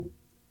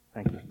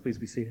Please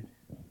be seated.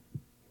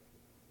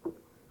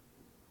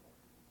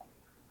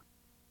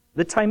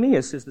 The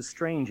Timaeus is the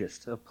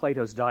strangest of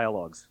Plato's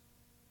dialogues.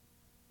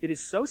 It is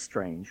so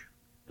strange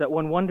that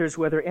one wonders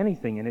whether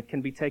anything in it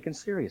can be taken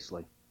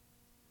seriously.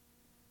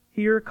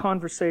 Here,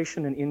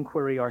 conversation and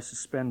inquiry are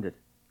suspended,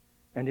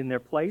 and in their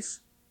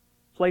place,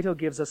 Plato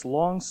gives us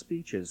long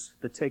speeches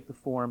that take the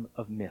form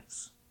of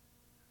myths.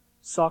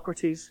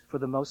 Socrates, for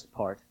the most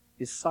part,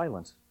 is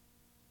silent.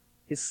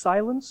 His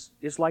silence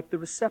is like the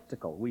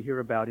receptacle we hear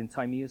about in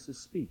Timaeus'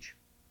 speech.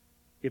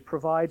 It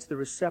provides the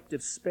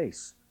receptive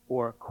space,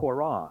 or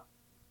chora,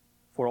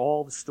 for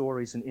all the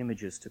stories and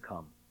images to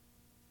come.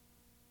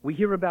 We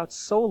hear about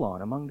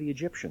Solon among the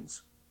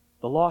Egyptians,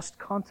 the lost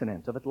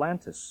continent of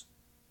Atlantis,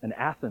 and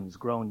Athens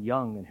grown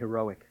young and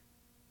heroic,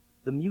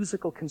 the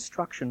musical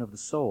construction of the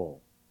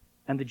soul,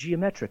 and the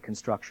geometric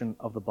construction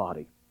of the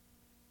body.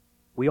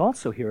 We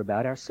also hear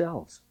about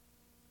ourselves.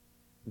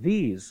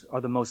 These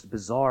are the most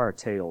bizarre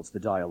tales the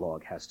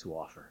dialogue has to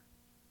offer.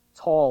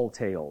 Tall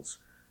tales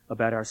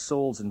about our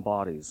souls and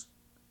bodies,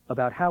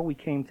 about how we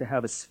came to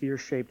have a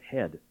sphere-shaped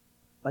head,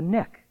 a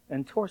neck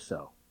and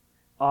torso,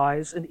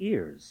 eyes and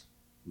ears,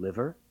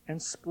 liver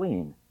and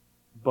spleen,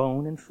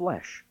 bone and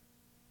flesh,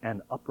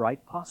 and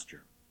upright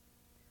posture.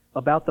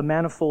 About the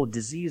manifold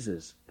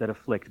diseases that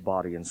afflict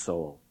body and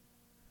soul,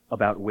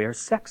 about where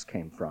sex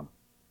came from,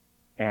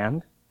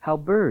 and how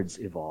birds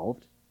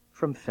evolved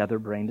from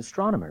feather-brained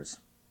astronomers.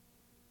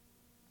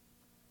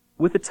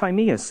 With the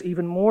Timaeus,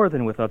 even more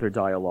than with other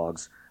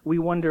dialogues, we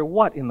wonder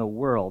what in the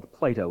world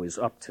Plato is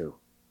up to.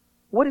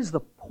 What is the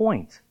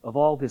point of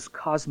all this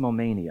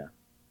cosmomania?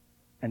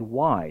 And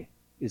why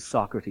is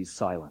Socrates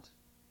silent?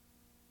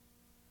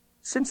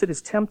 Since it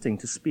is tempting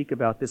to speak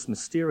about this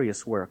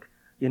mysterious work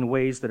in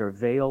ways that are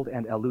veiled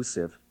and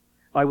elusive,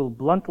 I will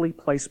bluntly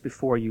place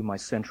before you my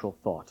central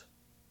thought.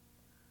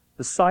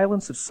 The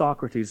silence of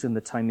Socrates in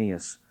the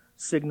Timaeus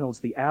signals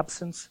the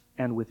absence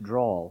and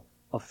withdrawal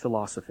of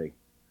philosophy,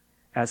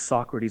 as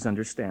Socrates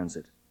understands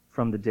it,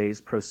 from the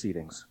day's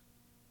proceedings.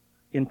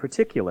 In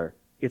particular,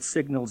 it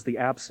signals the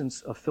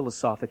absence of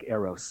philosophic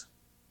eros.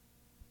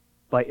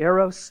 By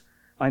eros,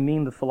 I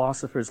mean the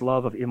philosopher's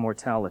love of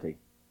immortality,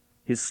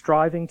 his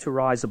striving to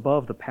rise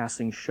above the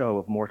passing show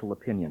of mortal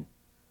opinion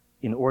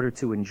in order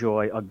to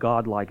enjoy a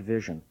godlike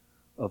vision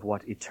of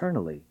what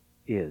eternally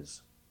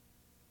is.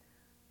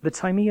 The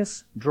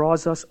Timaeus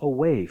draws us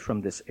away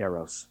from this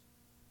eros.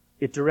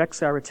 It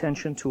directs our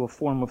attention to a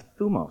form of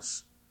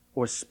thumos,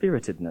 or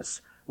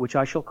spiritedness, which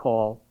I shall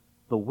call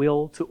the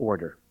will to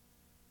order.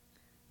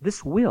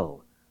 This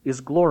will is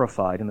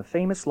glorified in the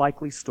famous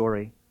likely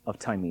story of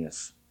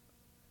Timaeus.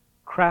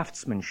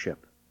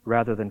 Craftsmanship,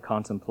 rather than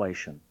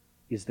contemplation,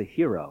 is the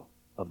hero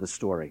of the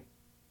story.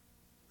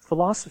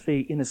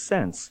 Philosophy, in a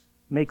sense,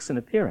 makes an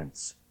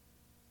appearance,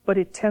 but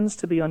it tends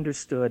to be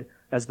understood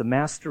as the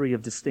mastery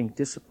of distinct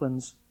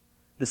disciplines,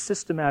 the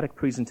systematic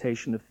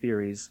presentation of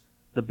theories,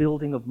 the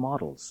building of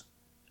models,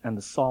 and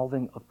the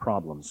solving of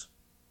problems.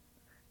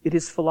 It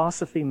is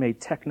philosophy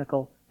made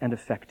technical and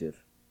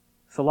effective.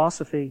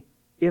 Philosophy,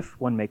 if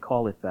one may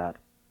call it that,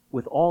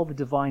 with all the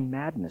divine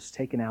madness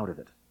taken out of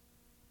it.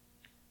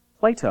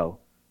 Plato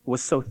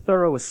was so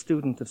thorough a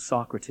student of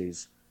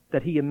Socrates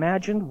that he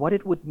imagined what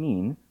it would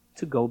mean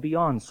to go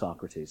beyond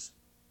Socrates,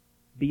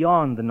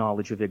 beyond the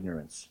knowledge of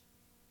ignorance,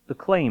 the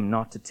claim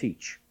not to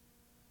teach,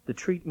 the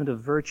treatment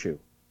of virtue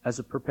as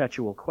a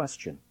perpetual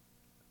question,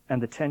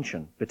 and the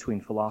tension between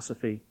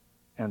philosophy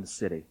and the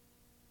city.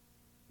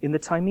 In the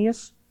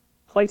Timaeus,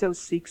 Plato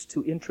seeks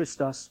to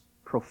interest us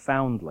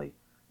profoundly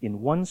in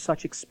one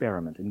such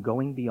experiment in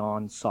going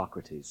beyond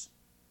Socrates.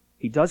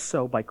 He does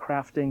so by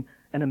crafting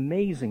an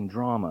amazing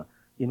drama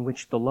in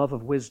which the love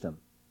of wisdom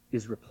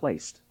is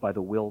replaced by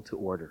the will to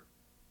order.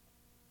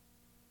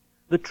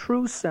 The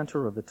true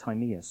center of the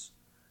Timaeus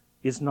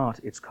is not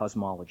its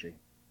cosmology,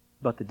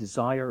 but the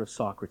desire of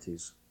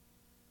Socrates.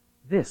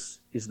 This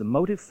is the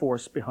motive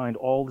force behind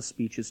all the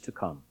speeches to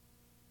come.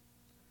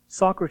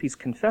 Socrates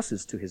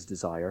confesses to his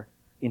desire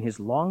in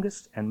his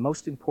longest and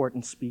most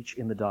important speech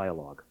in the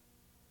dialogue.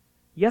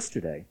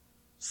 Yesterday,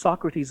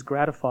 Socrates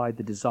gratified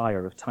the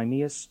desire of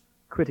Timaeus,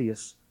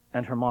 Critias,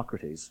 and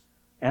Hermocrates,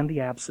 and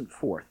the absent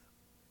fourth,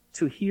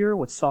 to hear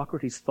what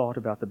Socrates thought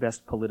about the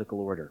best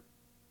political order.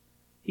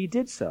 He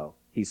did so,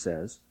 he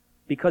says,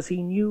 because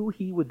he knew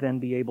he would then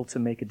be able to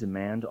make a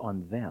demand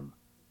on them.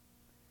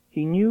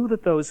 He knew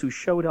that those who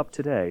showed up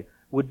today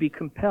would be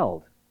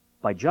compelled,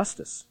 by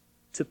justice,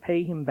 to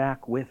pay him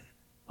back with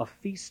a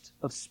feast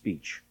of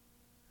speech,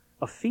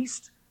 a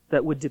feast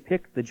that would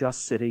depict the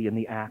just city in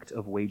the act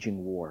of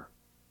waging war.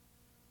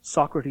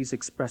 Socrates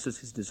expresses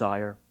his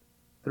desire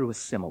through a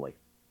simile.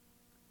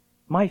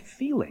 My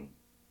feeling,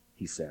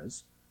 he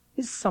says,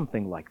 is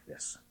something like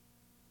this.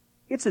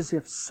 It's as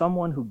if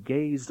someone who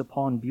gazed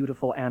upon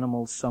beautiful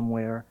animals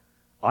somewhere,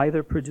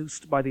 either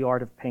produced by the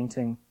art of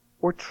painting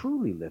or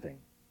truly living,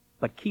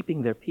 but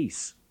keeping their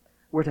peace,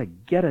 were to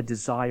get a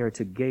desire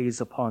to gaze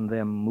upon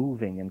them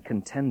moving and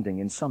contending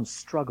in some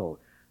struggle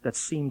that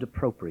seemed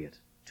appropriate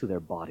to their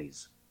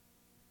bodies.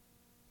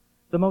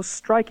 The most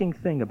striking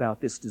thing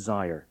about this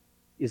desire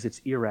is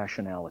its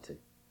irrationality.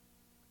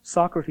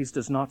 Socrates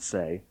does not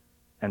say,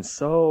 and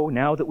so,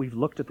 now that we've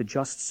looked at the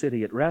just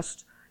city at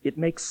rest, it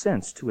makes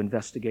sense to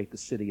investigate the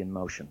city in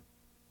motion.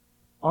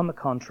 On the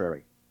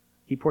contrary,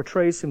 he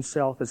portrays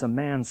himself as a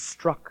man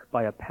struck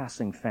by a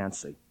passing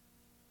fancy.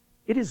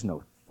 It is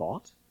no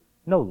thought,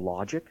 no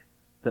logic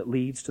that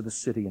leads to the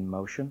city in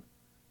motion,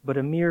 but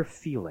a mere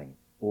feeling,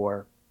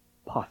 or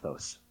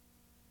pathos.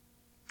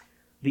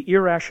 The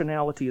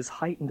irrationality is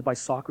heightened by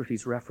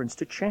Socrates' reference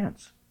to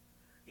chance.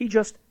 He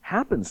just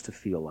happens to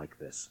feel like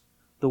this,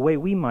 the way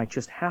we might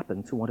just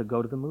happen to want to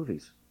go to the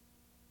movies.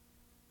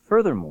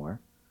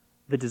 Furthermore,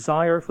 the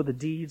desire for the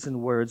deeds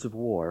and words of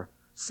war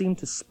seem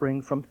to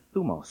spring from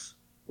thumos,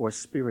 or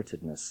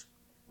spiritedness,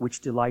 which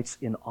delights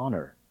in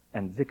honor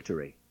and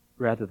victory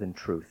rather than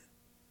truth.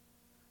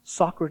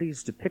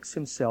 Socrates depicts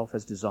himself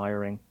as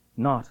desiring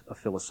not a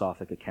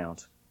philosophic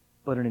account,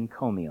 but an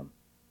encomium,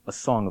 a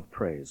song of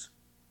praise.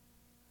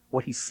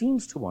 What he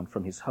seems to want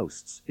from his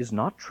hosts is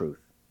not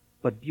truth,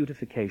 but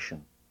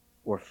beautification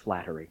or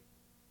flattery.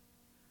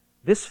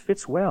 This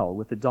fits well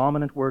with the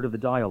dominant word of the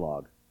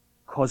dialogue,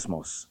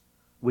 kosmos,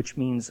 which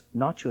means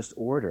not just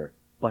order,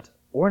 but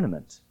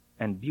ornament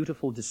and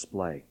beautiful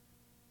display.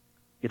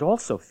 It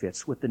also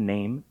fits with the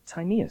name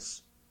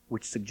Timaeus,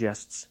 which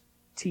suggests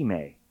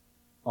time,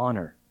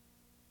 honor.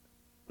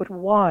 But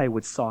why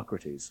would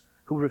Socrates,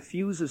 who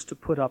refuses to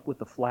put up with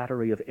the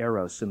flattery of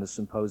Eros in the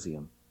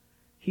symposium,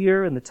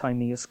 here in the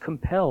Timaeus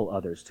compel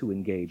others to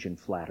engage in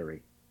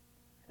flattery?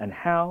 And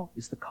how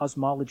is the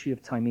cosmology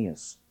of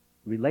Timaeus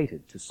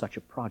related to such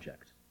a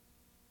project?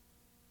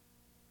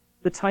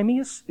 The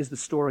Timaeus is the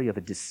story of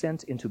a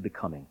descent into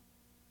becoming.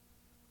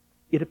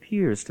 It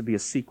appears to be a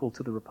sequel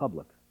to the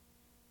Republic.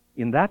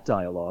 In that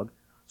dialogue,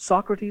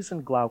 Socrates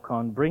and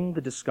Glaucon bring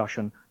the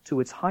discussion to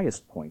its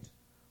highest point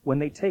when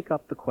they take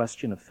up the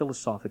question of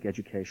philosophic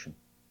education.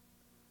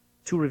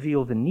 To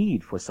reveal the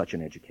need for such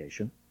an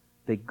education,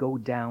 they go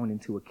down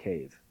into a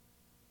cave.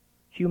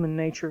 Human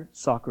nature,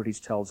 Socrates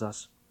tells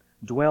us,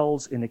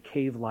 dwells in a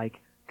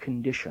cave-like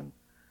condition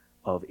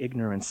of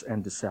ignorance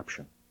and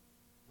deception.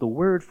 The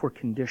word for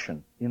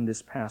condition in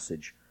this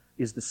passage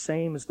is the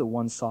same as the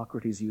one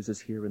Socrates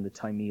uses here in the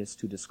Timaeus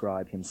to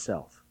describe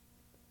himself,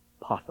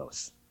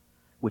 pathos,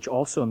 which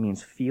also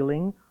means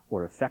feeling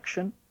or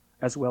affection,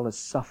 as well as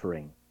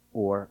suffering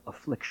or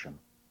affliction.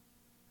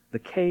 The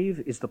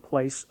cave is the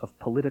place of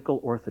political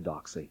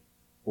orthodoxy,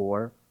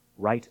 or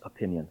right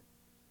opinion.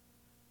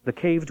 The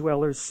cave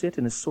dwellers sit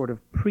in a sort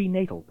of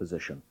prenatal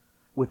position,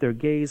 with their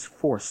gaze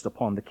forced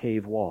upon the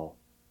cave wall.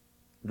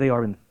 They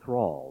are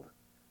enthralled,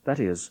 that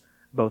is,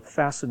 both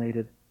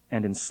fascinated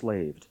and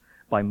enslaved,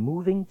 by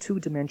moving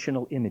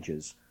two-dimensional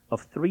images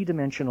of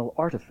three-dimensional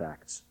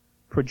artifacts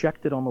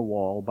projected on the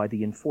wall by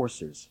the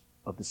enforcers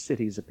of the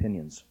city's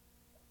opinions.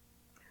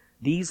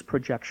 These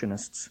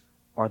projectionists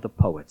are the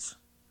poets,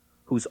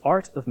 whose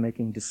art of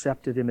making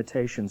deceptive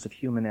imitations of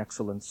human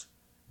excellence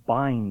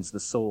binds the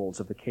souls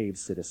of the cave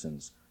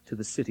citizens to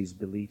the city's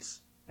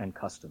beliefs and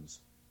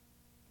customs.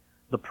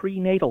 The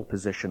prenatal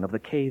position of the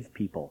cave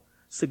people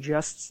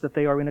suggests that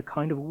they are in a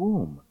kind of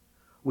womb,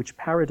 which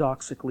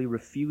paradoxically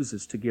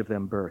refuses to give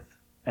them birth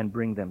and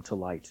bring them to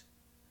light,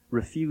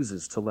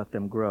 refuses to let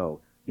them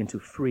grow into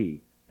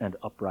free and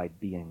upright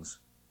beings.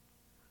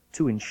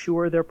 To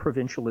ensure their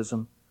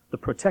provincialism, the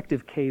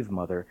protective cave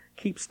mother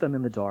keeps them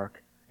in the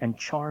dark and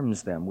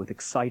charms them with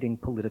exciting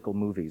political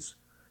movies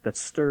that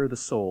stir the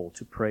soul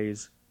to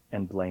praise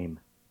and blame.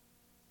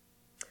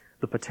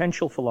 The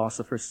potential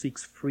philosopher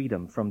seeks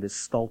freedom from this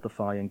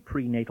stultifying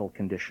prenatal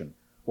condition,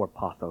 or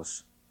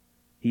pathos.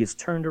 He is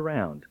turned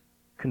around,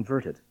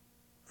 converted,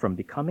 from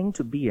becoming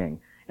to being,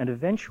 and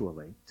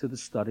eventually to the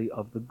study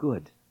of the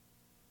good.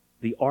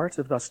 The art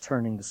of thus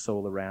turning the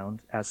soul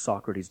around, as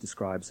Socrates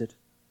describes it,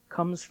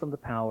 comes from the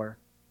power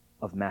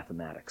of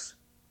mathematics.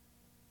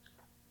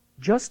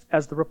 Just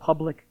as the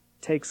Republic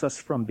takes us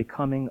from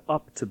becoming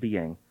up to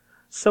being,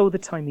 so the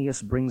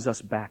Timaeus brings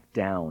us back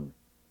down,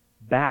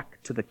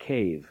 back to the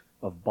cave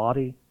of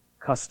body,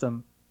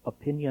 custom,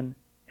 opinion,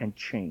 and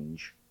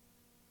change.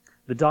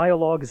 The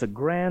dialogue is a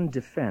grand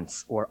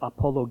defense or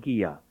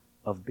apologia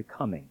of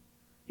becoming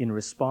in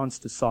response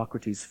to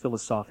Socrates'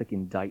 philosophic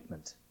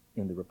indictment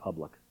in the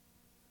Republic.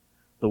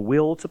 The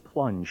will to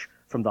plunge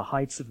from the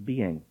heights of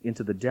being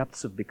into the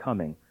depths of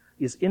becoming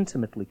is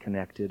intimately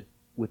connected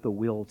with the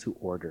will to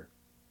order.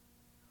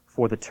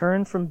 For the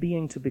turn from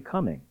being to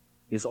becoming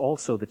is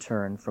also the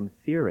turn from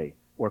theory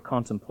or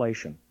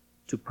contemplation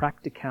to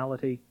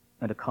practicality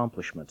and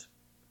accomplishment,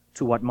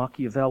 to what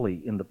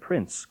Machiavelli in The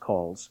Prince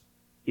calls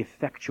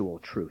effectual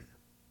truth.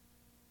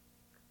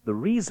 The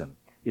reason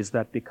is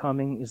that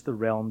becoming is the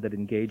realm that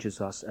engages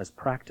us as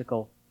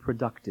practical,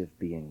 productive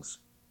beings.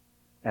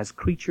 As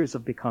creatures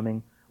of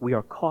becoming, we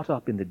are caught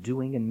up in the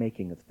doing and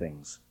making of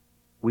things.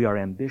 We are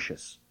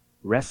ambitious,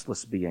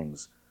 restless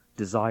beings,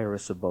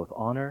 desirous of both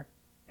honor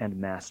and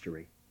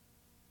mastery.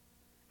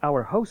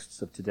 Our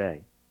hosts of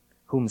today,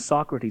 whom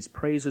Socrates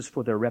praises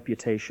for their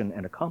reputation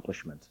and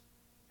accomplishment,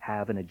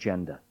 have an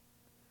agenda.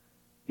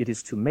 It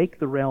is to make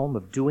the realm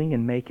of doing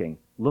and making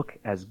look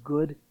as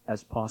good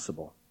as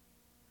possible.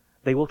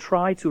 They will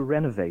try to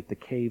renovate the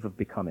cave of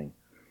becoming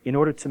in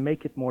order to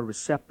make it more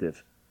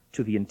receptive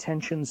to the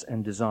intentions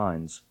and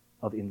designs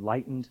of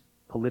enlightened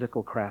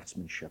political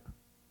craftsmanship.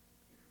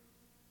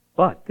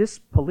 But this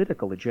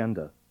political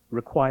agenda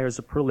requires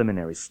a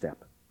preliminary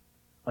step,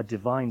 a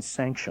divine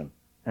sanction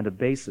and a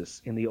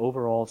basis in the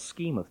overall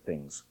scheme of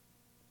things.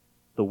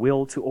 The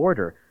will to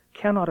order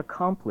cannot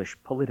accomplish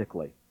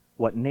politically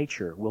what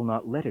nature will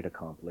not let it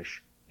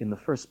accomplish in the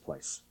first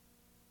place.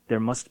 There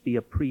must be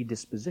a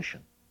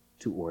predisposition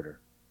to order.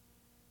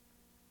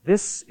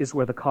 This is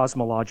where the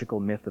cosmological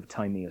myth of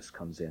Timaeus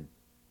comes in.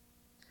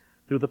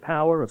 Through the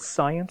power of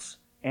science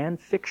and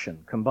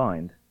fiction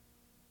combined,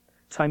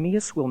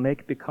 Timaeus will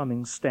make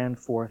becoming stand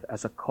forth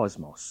as a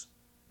cosmos,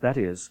 that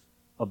is,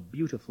 a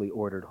beautifully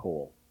ordered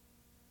whole.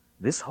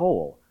 This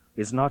whole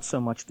is not so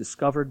much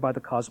discovered by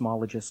the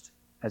cosmologist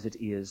as it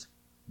is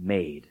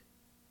made.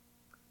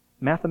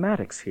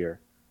 Mathematics here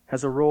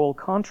has a role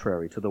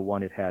contrary to the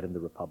one it had in the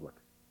Republic.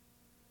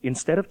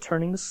 Instead of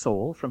turning the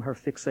soul from her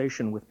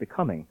fixation with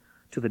becoming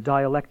to the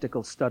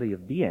dialectical study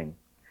of being,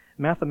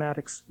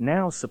 mathematics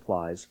now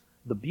supplies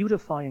the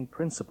beautifying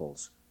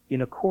principles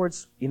in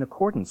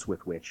accordance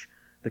with which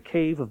the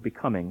cave of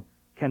becoming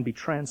can be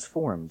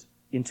transformed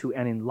into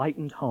an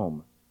enlightened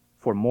home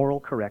for moral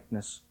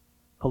correctness,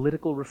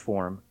 political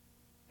reform,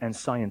 and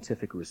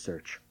scientific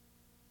research.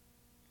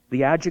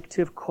 The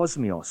adjective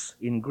kosmios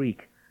in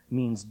Greek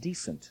means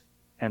decent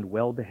and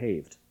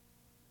well-behaved.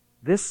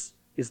 This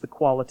is the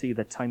quality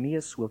that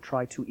Timaeus will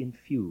try to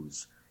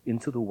infuse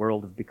into the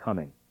world of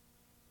becoming.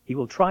 He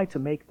will try to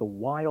make the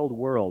wild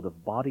world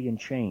of body and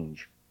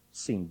change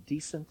seem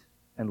decent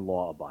and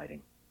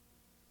law-abiding.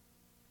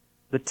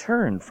 The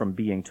turn from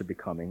being to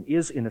becoming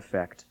is, in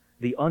effect,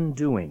 the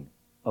undoing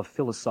of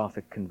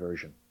philosophic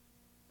conversion.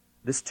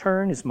 This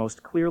turn is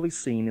most clearly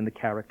seen in the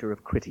character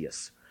of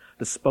Critias,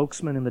 the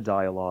spokesman in the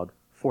dialogue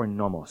for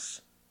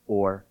nomos,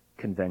 or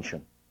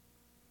convention.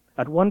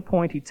 At one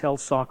point he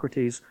tells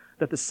Socrates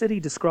that the city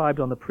described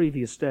on the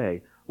previous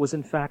day was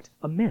in fact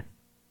a myth,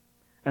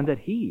 and that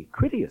he,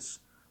 Critias,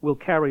 will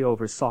carry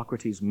over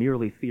Socrates'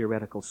 merely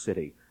theoretical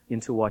city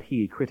into what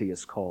he,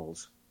 Critias,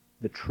 calls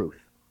the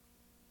truth.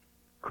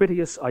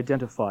 Critias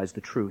identifies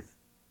the truth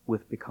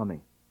with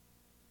becoming.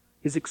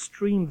 His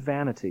extreme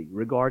vanity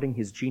regarding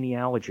his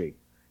genealogy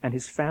and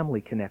his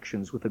family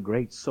connections with the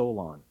great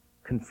Solon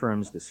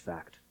confirms this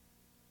fact.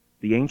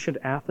 The ancient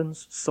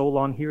Athens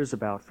Solon hears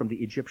about from the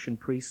Egyptian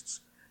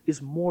priests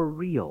is more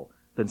real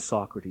than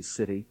Socrates'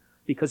 city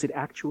because it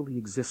actually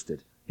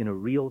existed in a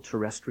real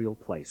terrestrial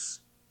place,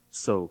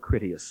 so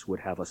Critias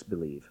would have us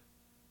believe.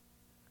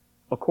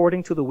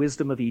 According to the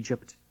wisdom of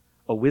Egypt,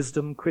 a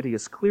wisdom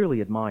Critias clearly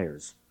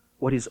admires,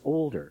 what is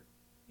older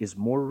is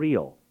more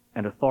real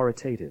and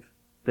authoritative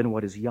than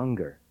what is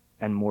younger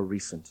and more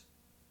recent.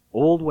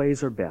 Old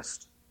ways are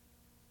best.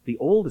 The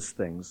oldest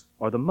things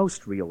are the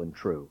most real and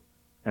true,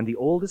 and the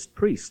oldest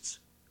priests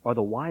are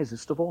the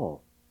wisest of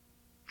all.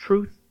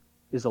 Truth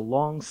is a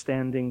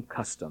long-standing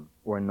custom,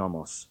 or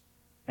nomos,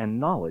 and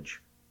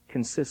knowledge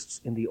consists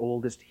in the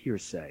oldest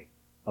hearsay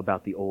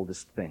about the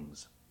oldest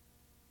things.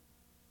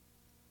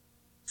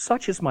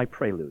 Such is my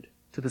prelude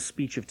to the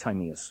speech of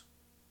Timaeus.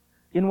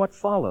 In what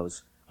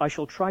follows, I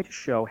shall try to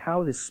show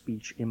how this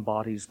speech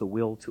embodies the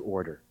will to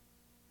order.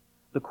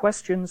 The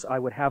questions I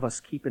would have us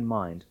keep in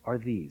mind are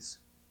these.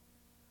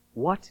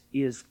 What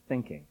is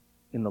thinking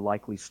in the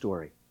likely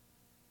story?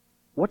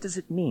 What does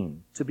it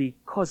mean to be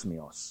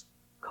kosmios,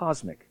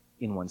 cosmic,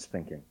 in one's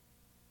thinking?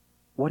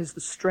 What is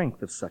the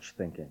strength of such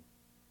thinking,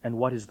 and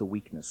what is the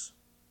weakness?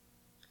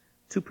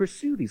 To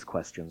pursue these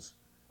questions,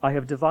 I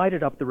have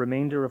divided up the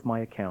remainder of my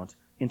account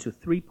into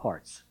 3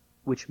 parts,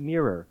 which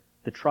mirror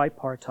the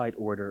tripartite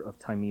order of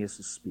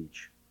Timaeus'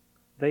 speech.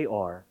 They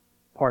are,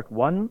 Part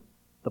 1,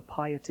 the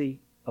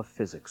piety of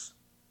physics;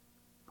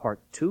 Part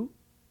 2,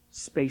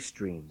 space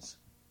dreams;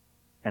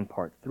 and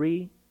Part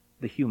 3,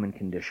 the human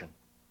condition.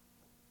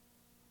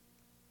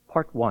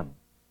 Part 1,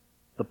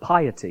 the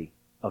piety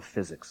of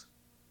physics.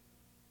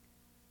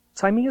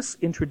 Timaeus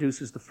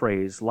introduces the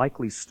phrase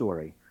likely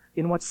story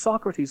in what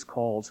Socrates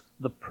calls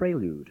the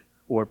prelude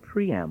or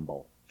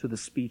preamble to the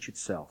speech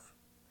itself.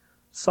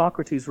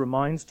 Socrates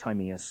reminds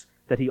Timaeus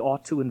that he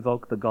ought to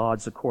invoke the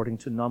gods according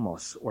to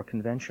nomos or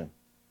convention.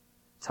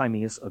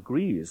 Timaeus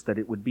agrees that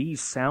it would be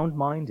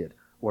sound-minded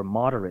or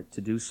moderate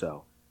to do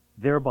so,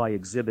 thereby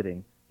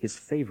exhibiting his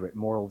favorite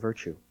moral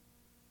virtue.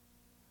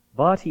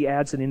 But he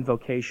adds an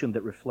invocation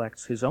that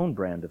reflects his own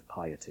brand of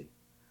piety.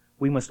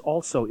 We must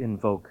also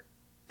invoke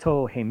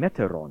to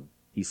hemeteron,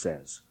 he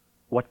says,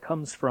 what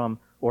comes from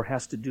or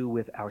has to do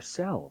with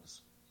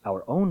ourselves,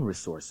 our own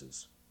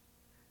resources.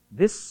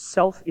 This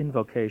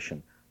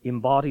self-invocation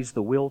embodies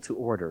the will to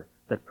order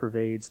that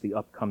pervades the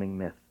upcoming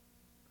myth.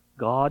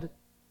 God,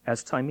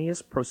 as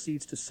Timaeus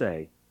proceeds to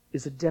say,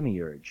 is a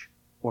demiurge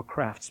or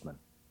craftsman.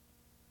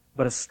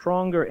 But a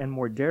stronger and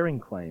more daring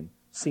claim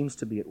seems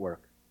to be at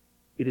work.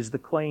 It is the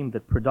claim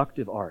that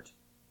productive art,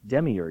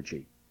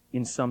 demiurgy,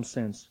 in some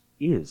sense,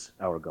 is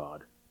our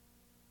God.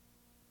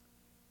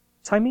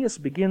 Timaeus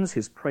begins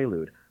his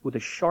prelude with a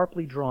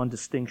sharply drawn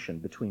distinction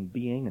between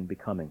being and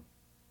becoming.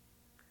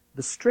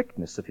 The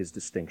strictness of his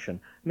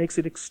distinction makes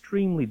it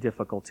extremely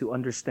difficult to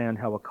understand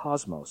how a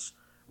cosmos,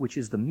 which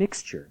is the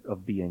mixture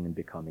of being and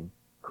becoming,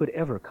 could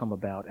ever come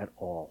about at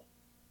all.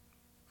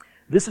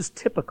 This is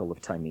typical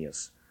of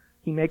Timaeus.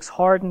 He makes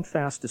hard and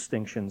fast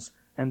distinctions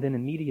and then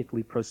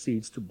immediately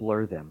proceeds to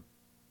blur them.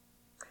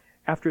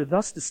 After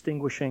thus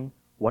distinguishing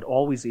what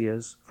always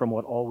is from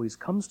what always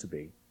comes to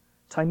be,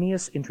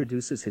 Timaeus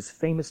introduces his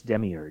famous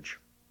demiurge.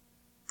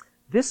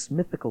 This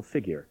mythical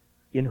figure,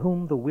 in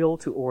whom the will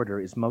to order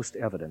is most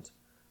evident,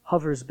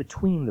 hovers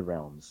between the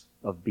realms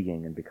of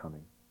being and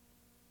becoming.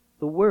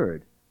 The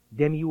word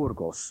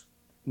demiurgos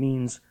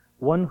means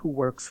one who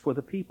works for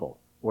the people,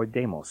 or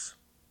demos.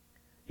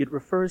 It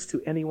refers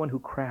to anyone who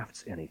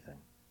crafts anything.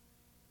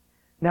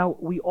 Now,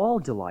 we all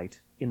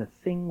delight in a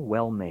thing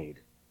well made,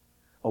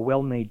 a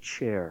well-made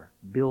chair,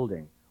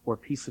 building, or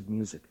piece of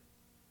music.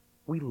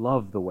 We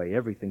love the way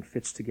everything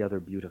fits together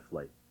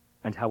beautifully,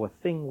 and how a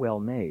thing well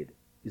made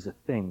is a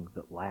thing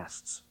that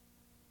lasts.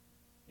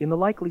 In the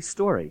likely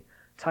story,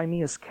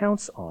 Timaeus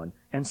counts on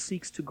and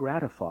seeks to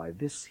gratify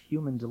this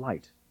human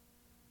delight.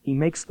 He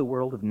makes the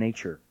world of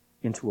nature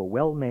into a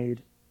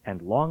well-made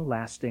and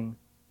long-lasting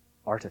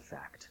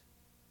artifact.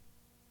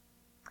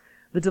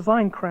 The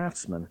divine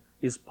craftsman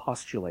is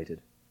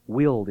postulated,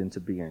 willed into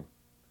being.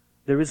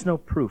 There is no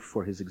proof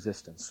for his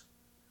existence.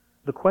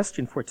 The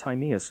question for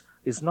Timaeus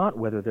is not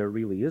whether there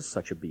really is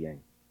such a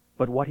being,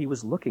 but what he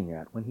was looking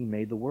at when he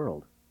made the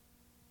world.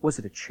 Was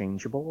it a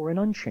changeable or an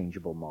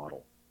unchangeable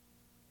model?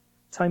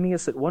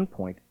 Timaeus at one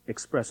point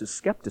expresses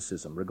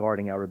skepticism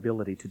regarding our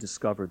ability to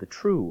discover the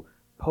true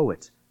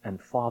poet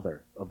and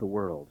father of the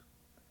world.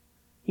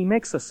 He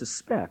makes us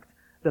suspect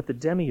that the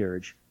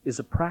demiurge is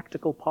a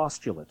practical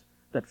postulate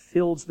that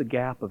fills the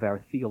gap of our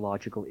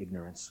theological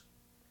ignorance,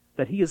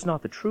 that he is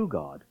not the true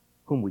God,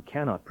 whom we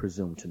cannot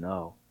presume to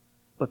know,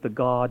 but the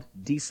God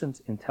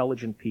decent,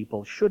 intelligent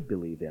people should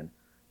believe in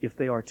if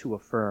they are to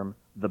affirm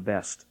the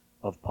best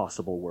of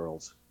possible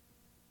worlds.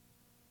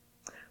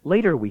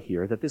 Later we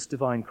hear that this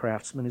divine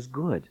craftsman is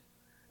good,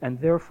 and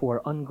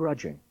therefore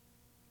ungrudging.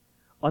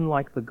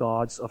 Unlike the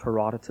gods of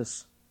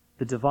Herodotus,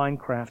 the divine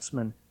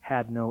craftsman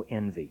had no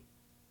envy.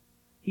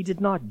 He did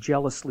not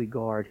jealously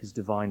guard his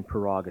divine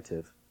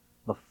prerogative,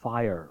 the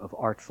fire of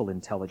artful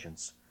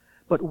intelligence,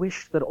 but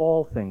wished that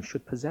all things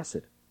should possess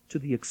it to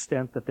the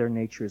extent that their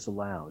natures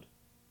allowed.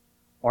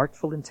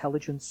 Artful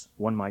intelligence,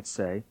 one might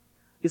say,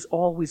 is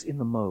always in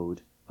the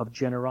mode of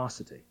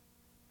generosity.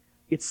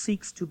 It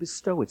seeks to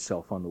bestow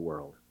itself on the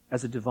world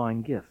as a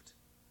divine gift.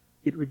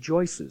 It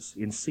rejoices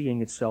in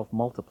seeing itself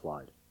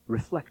multiplied,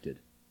 reflected,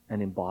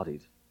 and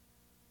embodied.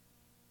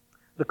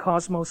 The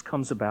cosmos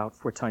comes about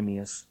for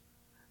Timaeus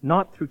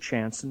not through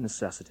chance and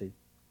necessity,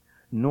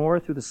 nor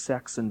through the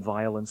sex and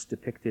violence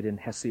depicted in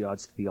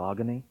Hesiod's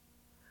Theogony,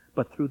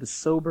 but through the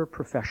sober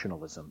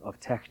professionalism of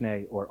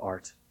techne or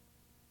art.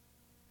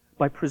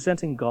 By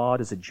presenting God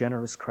as a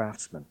generous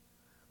craftsman,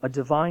 a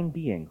divine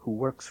being who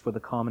works for the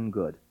common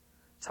good,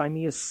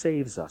 Timaeus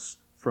saves us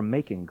from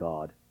making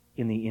God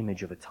in the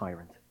image of a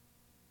tyrant.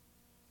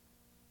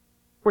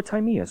 For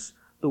Timaeus,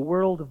 the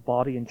world of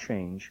body and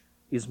change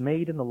is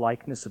made in the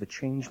likeness of a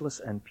changeless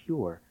and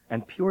pure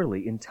and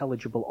purely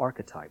intelligible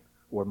archetype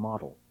or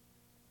model.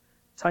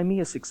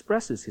 Timaeus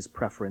expresses his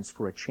preference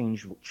for a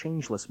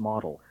changeless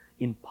model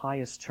in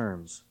pious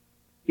terms.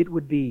 It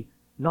would be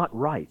not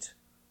right,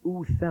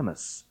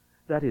 themis,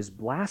 that is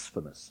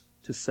blasphemous,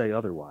 to say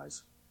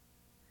otherwise.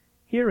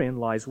 Herein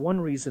lies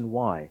one reason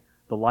why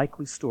the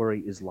likely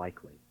story is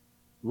likely.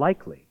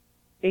 Likely,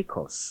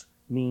 ekos,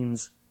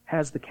 means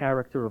has the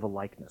character of a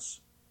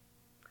likeness.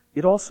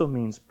 It also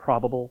means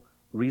probable,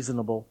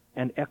 reasonable,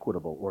 and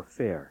equitable or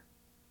fair.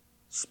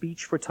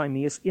 Speech for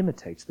Timaeus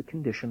imitates the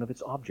condition of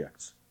its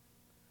objects.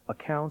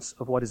 Accounts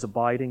of what is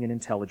abiding and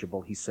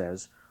intelligible, he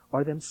says,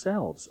 are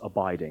themselves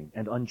abiding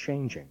and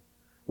unchanging,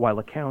 while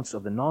accounts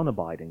of the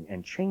non-abiding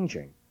and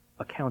changing,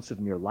 accounts of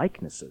mere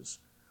likenesses,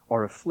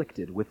 are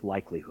afflicted with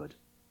likelihood.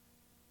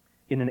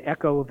 In an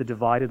echo of the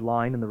divided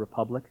line in the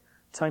Republic,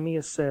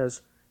 Timaeus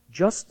says,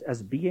 just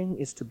as being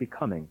is to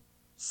becoming,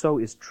 so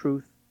is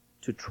truth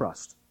to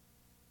trust.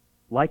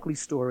 Likely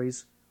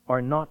stories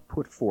are not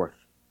put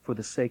forth for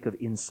the sake of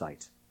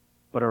insight,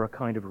 but are a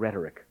kind of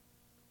rhetoric.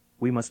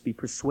 We must be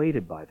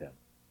persuaded by them,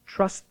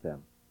 trust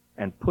them,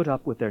 and put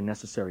up with their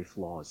necessary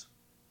flaws.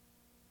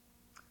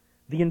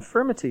 The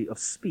infirmity of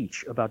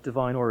speech about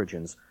divine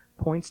origins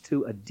points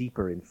to a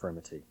deeper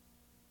infirmity,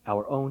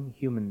 our own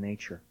human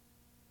nature.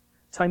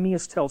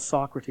 Timaeus tells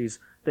Socrates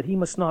that he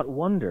must not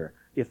wonder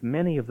if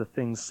many of the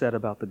things said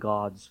about the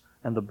gods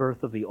and the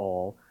birth of the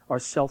all are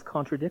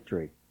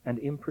self-contradictory and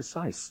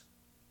imprecise.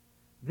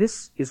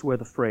 This is where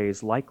the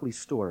phrase likely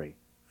story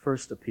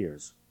first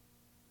appears.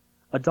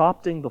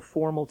 Adopting the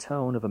formal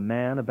tone of a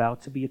man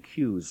about to be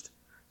accused,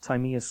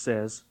 Timaeus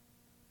says,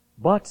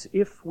 "But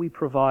if we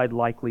provide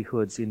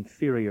likelihoods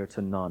inferior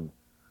to none,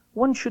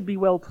 one should be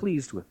well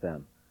pleased with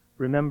them,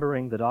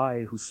 remembering that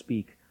I who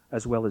speak,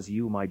 as well as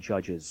you, my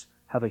judges,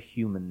 have a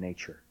human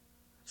nature.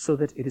 so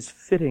that it is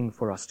fitting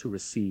for us to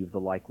receive the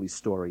likely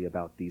story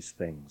about these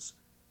things,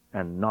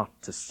 and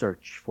not to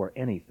search for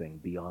anything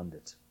beyond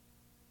it.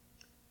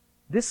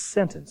 This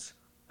sentence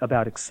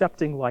about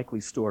accepting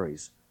likely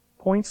stories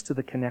points to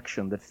the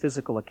connection that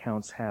physical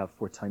accounts have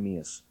for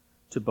Timaeus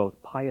to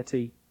both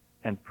piety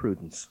and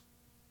prudence.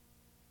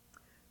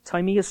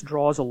 Timaeus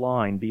draws a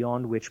line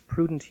beyond which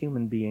prudent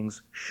human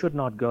beings should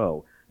not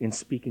go in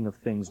speaking of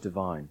things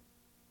divine.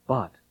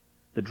 But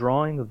the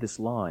drawing of this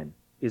line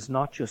is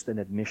not just an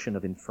admission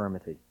of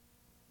infirmity.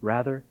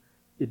 Rather,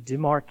 it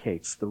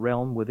demarcates the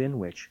realm within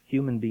which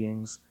human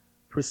beings,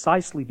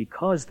 precisely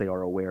because they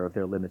are aware of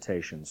their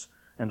limitations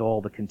and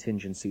all the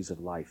contingencies of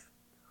life,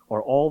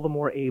 are all the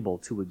more able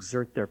to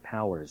exert their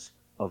powers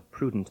of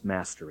prudent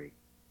mastery,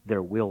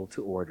 their will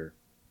to order.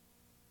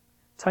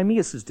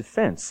 Timaeus'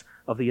 defense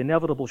of the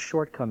inevitable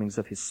shortcomings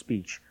of his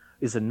speech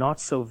is a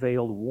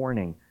not-so-veiled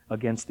warning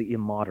against the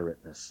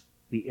immoderateness,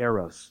 the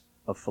eros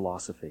of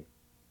philosophy.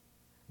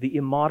 The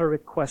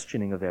immoderate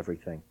questioning of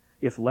everything,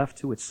 if left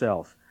to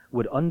itself,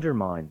 would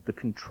undermine the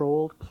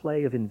controlled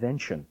play of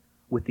invention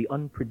with the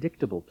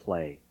unpredictable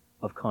play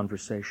of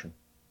conversation.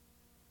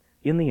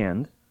 In the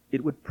end,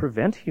 it would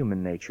prevent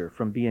human nature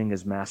from being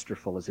as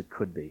masterful as it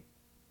could be.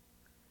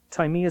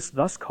 Timaeus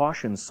thus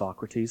cautions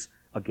Socrates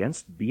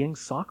against being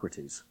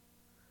Socrates,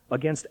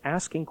 against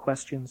asking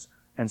questions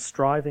and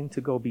striving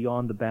to go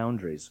beyond the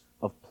boundaries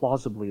of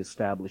plausibly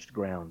established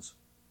grounds.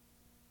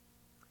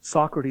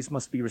 Socrates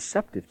must be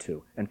receptive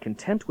to and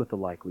content with the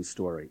likely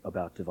story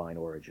about divine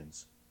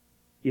origins.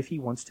 If he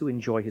wants to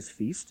enjoy his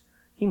feast,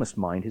 he must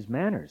mind his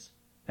manners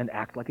and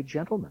act like a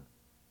gentleman.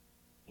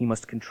 He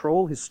must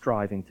control his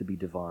striving to be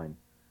divine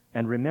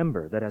and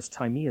remember that as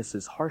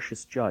Timaeus'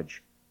 harshest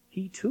judge,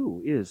 he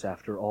too is,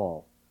 after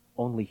all,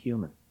 only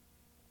human.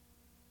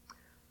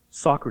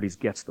 Socrates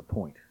gets the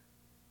point.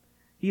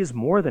 He is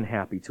more than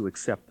happy to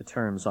accept the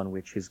terms on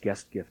which his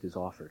guest gift is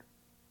offered.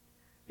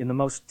 In the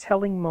most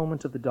telling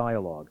moment of the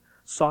dialogue,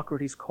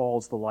 Socrates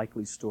calls the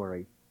likely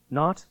story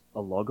not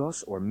a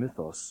logos or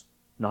mythos,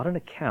 not an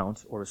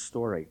account or a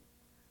story,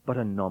 but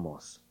a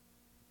nomos.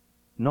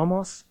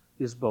 Nomos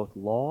is both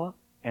law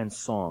and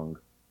song,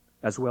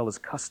 as well as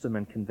custom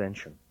and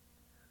convention.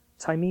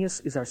 Timaeus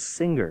is our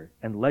singer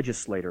and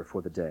legislator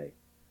for the day.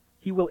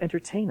 He will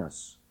entertain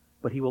us,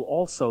 but he will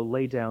also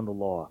lay down the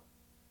law.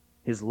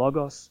 His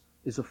logos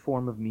is a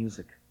form of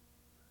music.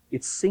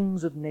 It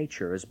sings of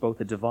nature as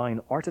both a divine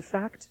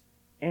artifact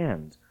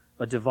and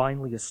a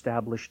divinely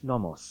established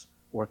nomos,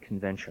 or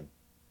convention.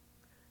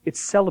 It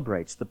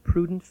celebrates the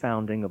prudent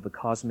founding of the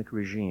cosmic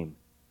regime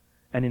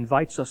and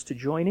invites us to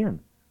join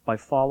in by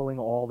following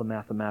all the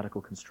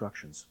mathematical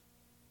constructions.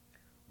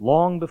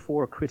 Long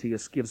before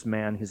Critias gives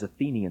man his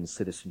Athenian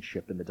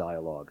citizenship in the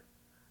dialogue,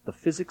 the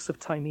physics of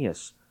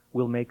Timaeus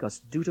will make us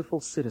dutiful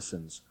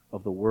citizens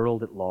of the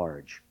world at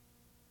large,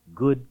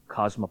 good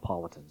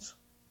cosmopolitans.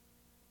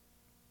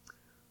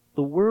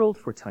 The world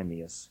for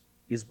Timaeus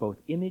is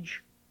both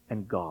image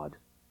and God.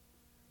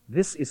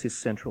 This is his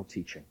central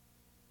teaching.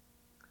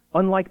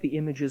 Unlike the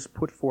images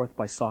put forth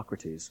by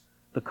Socrates,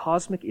 the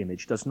cosmic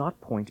image does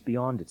not point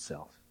beyond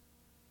itself.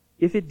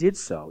 If it did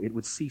so, it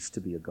would cease to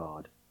be a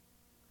god.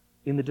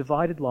 In the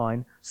divided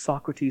line,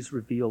 Socrates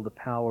revealed the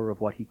power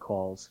of what he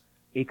calls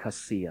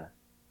eikasia,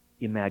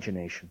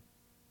 imagination.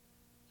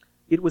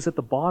 It was at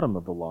the bottom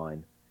of the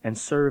line and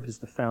served as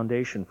the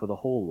foundation for the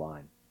whole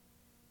line.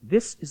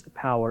 This is the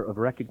power of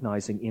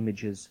recognizing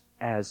images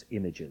as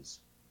images,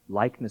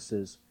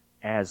 likenesses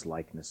as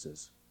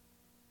likenesses.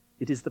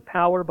 It is the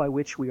power by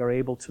which we are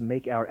able to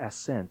make our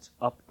ascent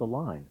up the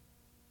line.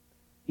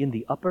 In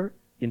the upper,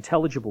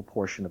 intelligible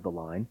portion of the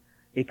line,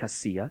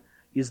 eikasia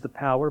is the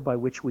power by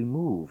which we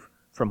move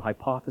from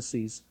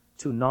hypotheses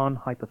to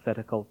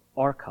non-hypothetical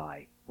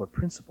archai, or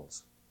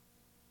principles.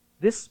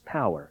 This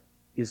power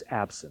is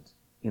absent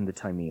in the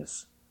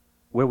Timaeus,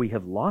 where we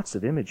have lots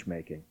of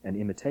image-making and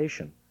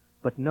imitation,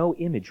 but no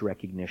image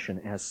recognition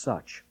as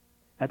such,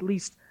 at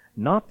least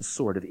not the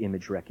sort of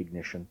image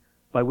recognition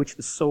by which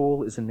the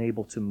soul is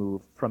enabled to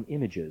move from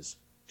images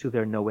to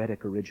their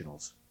noetic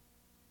originals.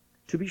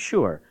 To be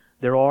sure,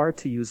 there are,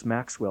 to use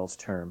Maxwell's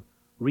term,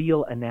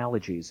 real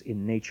analogies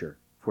in nature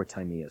for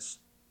Timaeus.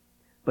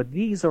 But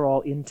these are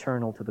all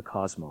internal to the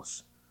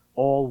cosmos,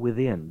 all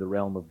within the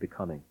realm of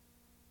becoming.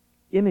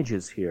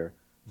 Images here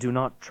do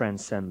not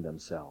transcend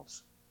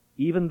themselves,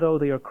 even though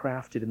they are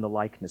crafted in the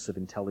likeness of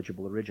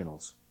intelligible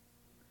originals.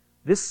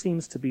 This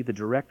seems to be the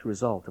direct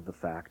result of the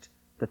fact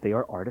that they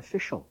are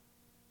artificial.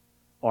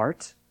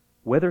 Art,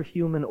 whether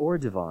human or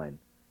divine,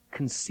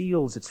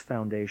 conceals its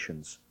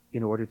foundations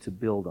in order to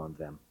build on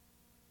them.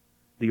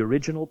 The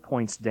original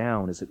points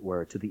down, as it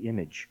were, to the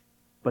image,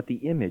 but the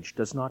image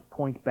does not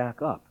point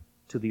back up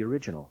to the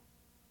original.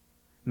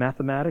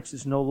 Mathematics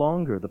is no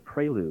longer the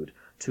prelude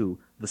to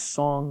the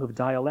song of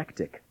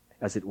dialectic,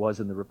 as it was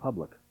in the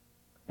Republic,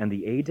 and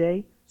the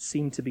A-Day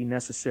seem to be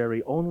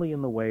necessary only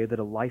in the way that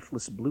a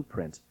lifeless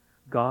blueprint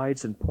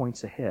guides and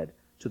points ahead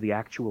to the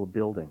actual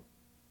building.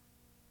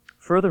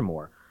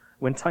 Furthermore,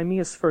 when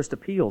Timaeus first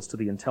appeals to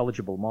the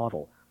intelligible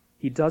model,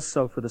 He does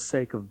so for the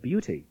sake of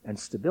beauty and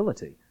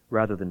stability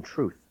rather than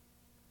truth.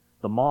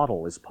 The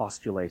model is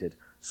postulated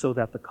so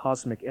that the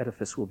cosmic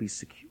edifice will be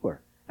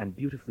secure and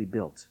beautifully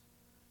built,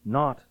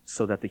 not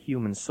so that the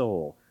human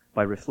soul,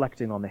 by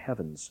reflecting on the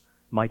heavens,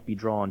 might be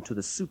drawn to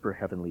the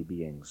super-heavenly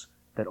beings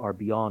that are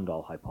beyond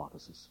all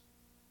hypothesis.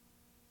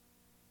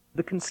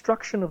 The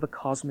construction of the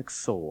cosmic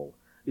soul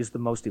is the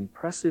most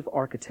impressive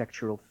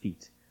architectural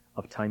feat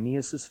of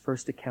Timaeus'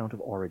 first account of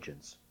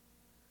origins.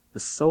 The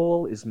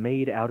soul is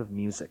made out of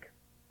music,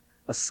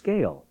 a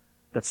scale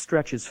that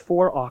stretches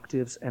 4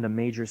 octaves and a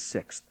major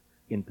sixth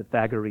in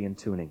Pythagorean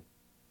tuning.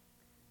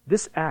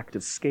 This act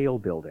of scale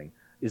building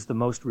is the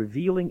most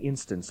revealing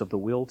instance of the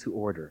will to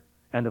order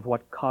and of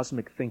what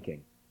cosmic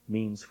thinking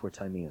means for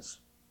Timaeus.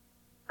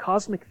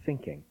 Cosmic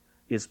thinking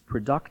is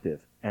productive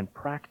and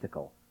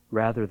practical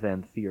rather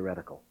than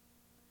theoretical.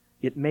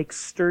 It makes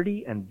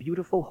sturdy and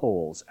beautiful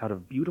wholes out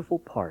of beautiful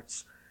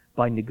parts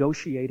by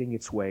negotiating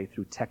its way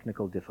through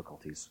technical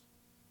difficulties.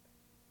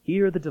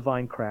 Here the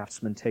divine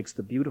craftsman takes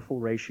the beautiful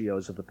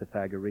ratios of the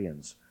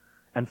Pythagoreans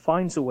and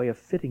finds a way of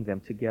fitting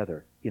them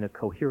together in a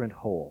coherent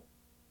whole.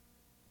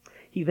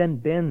 He then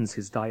bends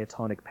his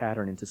diatonic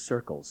pattern into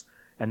circles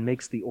and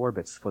makes the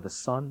orbits for the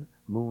sun,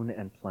 moon,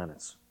 and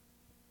planets.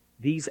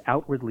 These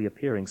outwardly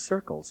appearing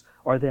circles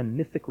are then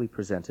mythically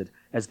presented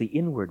as the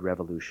inward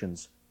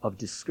revolutions of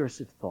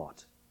discursive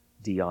thought,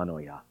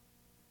 dianoia.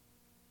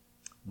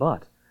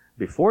 But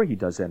before he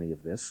does any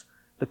of this,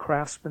 the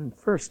craftsman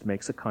first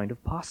makes a kind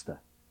of pasta,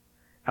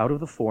 out of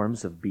the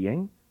forms of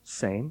being,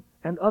 same,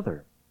 and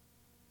other.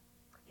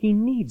 He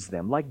kneads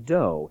them like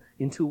dough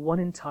into one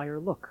entire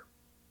look.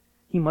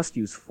 He must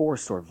use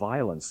force or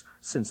violence,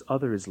 since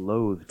other is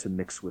loath to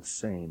mix with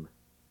same.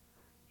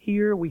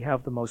 Here we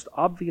have the most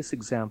obvious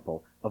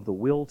example of the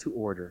will to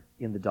order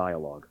in the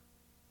dialogue.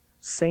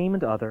 Same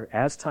and other,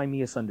 as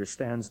Timaeus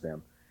understands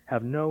them,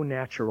 have no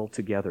natural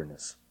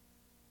togetherness.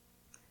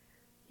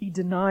 He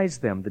denies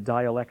them the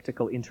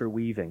dialectical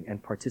interweaving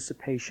and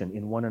participation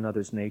in one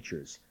another's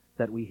natures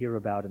that we hear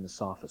about in the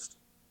Sophist.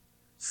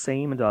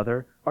 Same and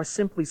other are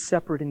simply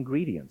separate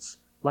ingredients,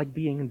 like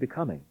being and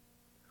becoming.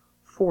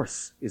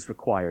 Force is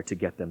required to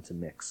get them to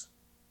mix.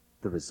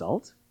 The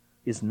result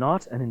is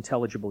not an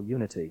intelligible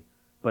unity,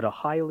 but a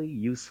highly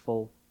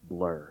useful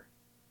blur.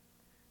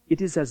 It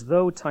is as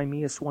though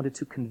Timaeus wanted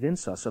to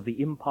convince us of the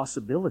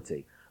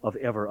impossibility of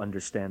ever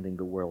understanding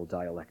the world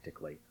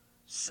dialectically,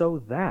 so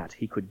that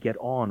he could get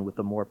on with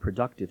the more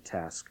productive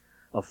task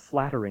of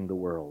flattering the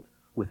world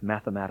with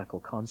mathematical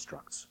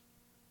constructs.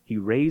 He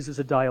raises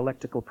a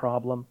dialectical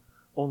problem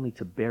only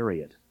to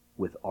bury it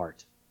with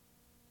art.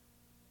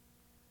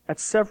 At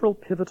several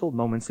pivotal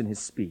moments in his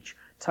speech,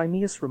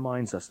 Timaeus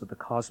reminds us that the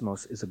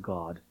cosmos is a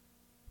god.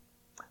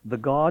 The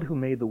God who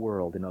made the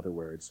world, in other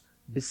words,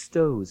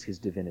 bestows his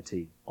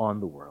divinity on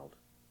the world.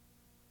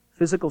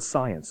 Physical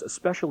science,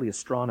 especially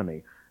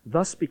astronomy,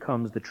 thus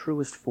becomes the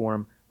truest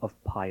form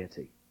of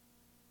piety.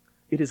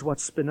 It is what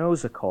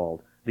Spinoza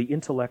called the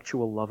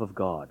intellectual love of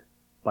God,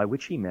 by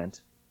which he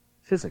meant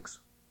physics.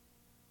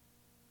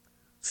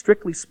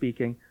 Strictly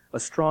speaking,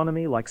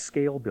 astronomy, like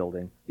scale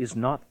building, is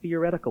not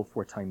theoretical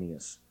for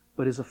Timaeus,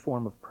 but is a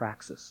form of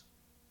praxis.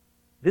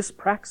 This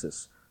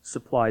praxis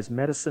supplies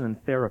medicine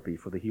and therapy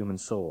for the human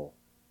soul.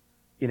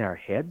 In our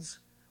heads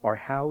are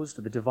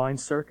housed the divine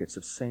circuits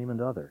of same and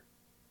other.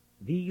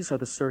 These are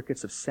the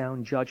circuits of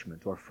sound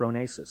judgment, or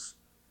phronesis,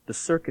 the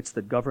circuits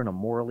that govern a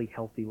morally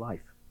healthy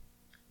life.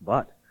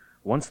 But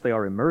once they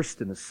are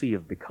immersed in the sea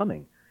of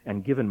becoming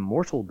and given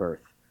mortal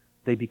birth,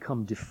 they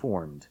become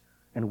deformed,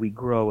 and we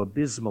grow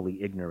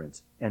abysmally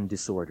ignorant and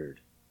disordered.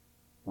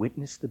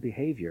 Witness the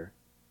behavior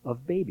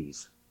of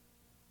babies.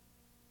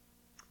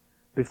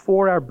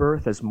 Before our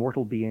birth as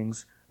mortal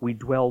beings, we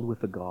dwelled with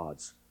the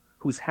gods,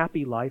 whose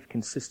happy life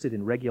consisted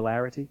in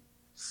regularity,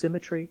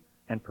 symmetry,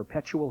 and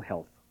perpetual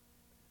health.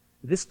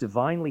 This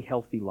divinely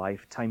healthy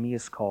life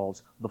Timaeus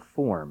calls the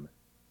form,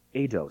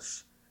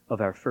 eidos,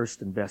 of our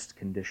first and best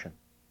condition.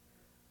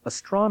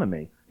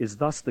 Astronomy is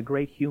thus the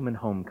great human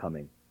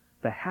homecoming,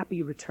 the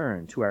happy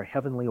return to our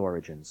heavenly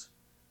origins.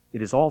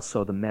 It is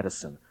also the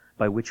medicine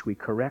by which we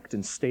correct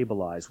and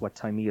stabilize what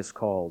Timaeus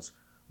calls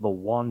the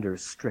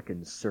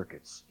wander-stricken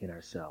circuits in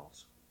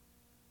ourselves.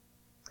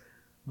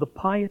 The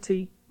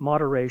piety,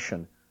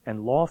 moderation,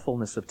 and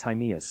lawfulness of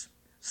Timaeus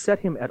set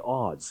him at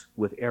odds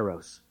with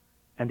Eros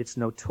and its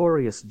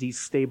notorious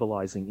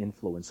destabilizing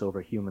influence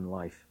over human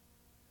life.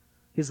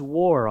 His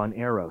war on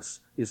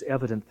Eros is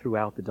evident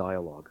throughout the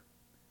dialogue.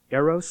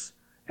 Eros,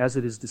 as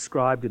it is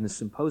described in the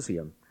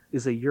Symposium,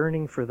 is a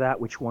yearning for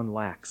that which one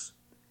lacks,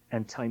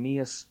 and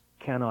Timaeus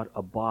cannot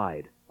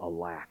abide a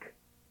lack.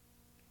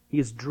 He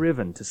is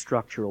driven to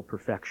structural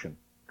perfection,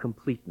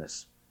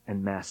 completeness,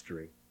 and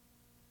mastery.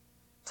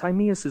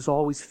 Timaeus is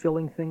always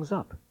filling things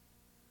up.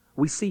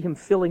 We see him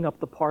filling up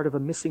the part of a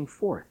missing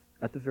fourth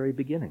at the very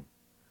beginning,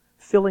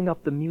 filling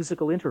up the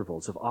musical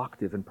intervals of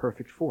octave and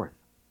perfect fourth,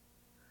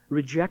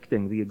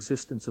 rejecting the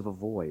existence of a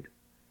void,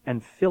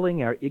 and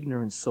filling our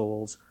ignorant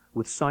souls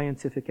with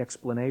scientific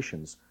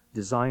explanations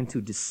designed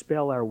to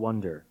dispel our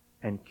wonder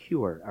and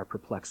cure our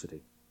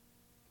perplexity.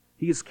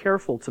 He is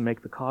careful to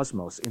make the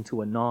cosmos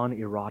into a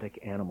non-erotic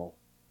animal,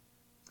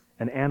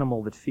 an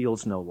animal that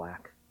feels no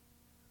lack.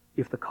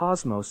 If the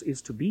cosmos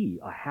is to be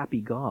a happy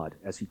God,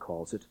 as he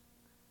calls it,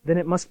 then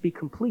it must be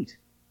complete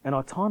and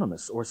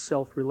autonomous or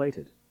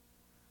self-related.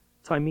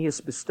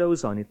 Timaeus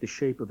bestows on it the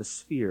shape of a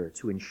sphere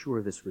to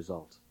ensure this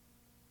result.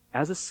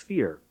 As a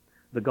sphere,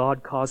 the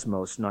God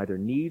cosmos neither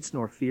needs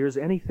nor fears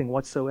anything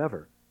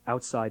whatsoever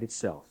outside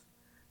itself.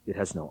 It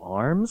has no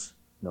arms,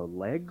 no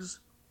legs,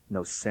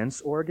 no sense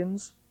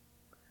organs,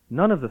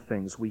 none of the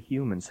things we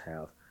humans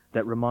have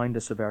that remind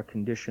us of our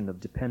condition of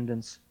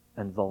dependence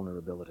and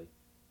vulnerability.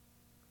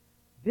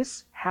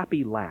 This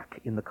happy lack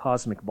in the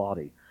cosmic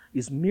body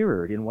is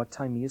mirrored in what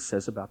Timaeus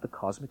says about the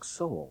cosmic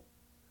soul.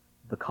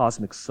 The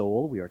cosmic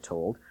soul, we are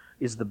told,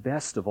 is the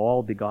best of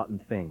all begotten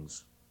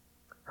things.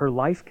 Her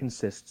life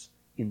consists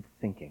in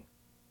thinking.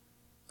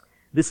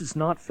 This is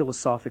not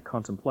philosophic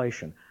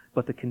contemplation,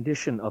 but the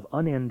condition of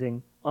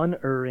unending,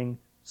 unerring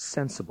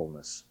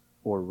sensibleness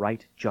or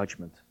right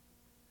judgment.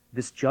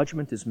 This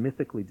judgment is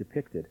mythically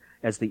depicted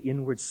as the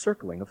inward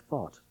circling of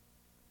thought.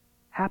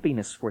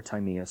 Happiness for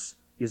Timaeus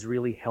is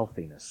really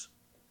healthiness,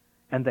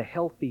 and the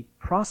healthy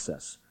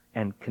process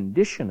and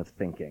condition of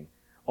thinking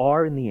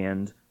are, in the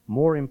end,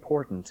 more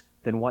important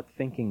than what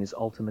thinking is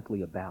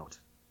ultimately about.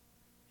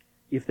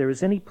 If there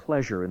is any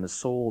pleasure in the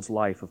soul's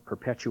life of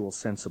perpetual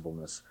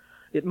sensibleness,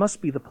 it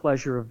must be the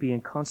pleasure of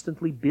being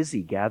constantly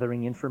busy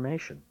gathering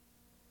information.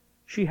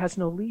 She has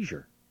no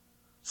leisure.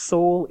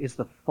 Soul is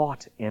the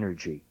thought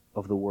energy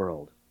of the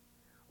world,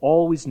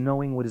 always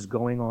knowing what is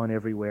going on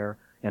everywhere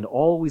and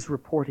always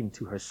reporting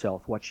to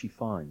herself what she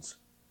finds.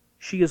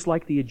 She is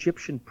like the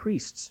Egyptian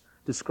priests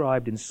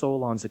described in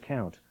Solon's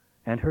account,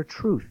 and her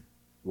truth,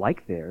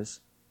 like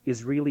theirs,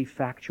 is really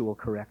factual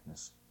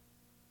correctness.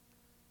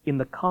 In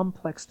the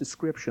complex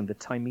description that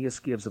Timaeus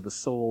gives of the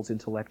soul's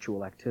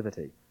intellectual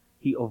activity,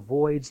 he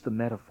avoids the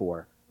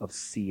metaphor of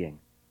seeing.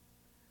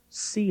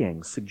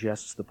 Seeing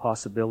suggests the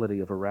possibility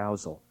of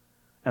arousal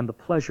and the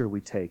pleasure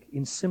we take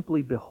in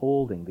simply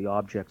beholding the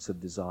objects of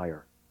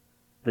desire.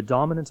 The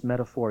dominant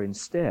metaphor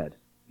instead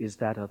is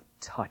that of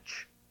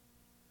touch,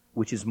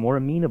 which is more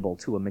amenable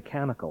to a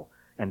mechanical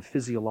and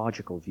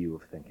physiological view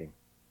of thinking.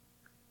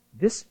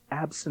 This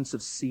absence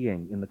of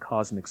seeing in the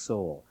cosmic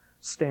soul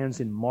stands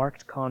in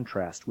marked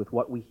contrast with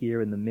what we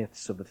hear in the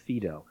myths of the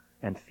Phaedo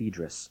and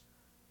Phaedrus,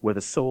 where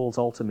the soul's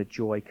ultimate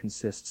joy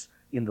consists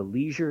in the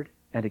leisured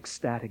and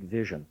ecstatic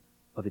vision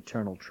of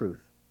eternal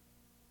truth.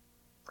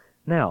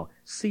 Now,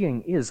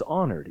 seeing is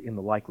honored in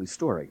the likely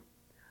story.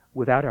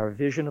 Without our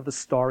vision of the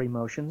starry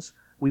motions,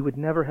 we would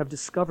never have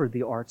discovered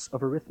the arts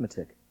of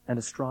arithmetic and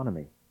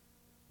astronomy.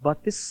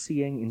 But this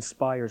seeing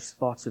inspires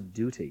thoughts of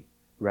duty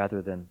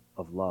rather than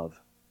of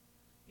love.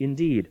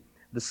 Indeed,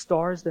 the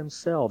stars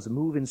themselves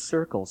move in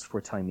circles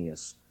for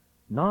Timaeus,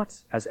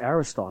 not, as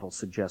Aristotle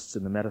suggests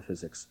in the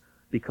Metaphysics,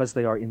 because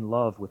they are in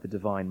love with the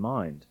divine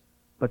mind,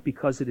 but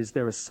because it is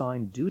their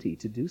assigned duty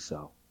to do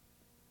so.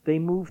 They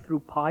move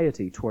through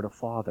piety toward a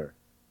father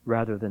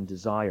rather than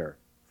desire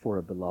for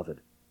a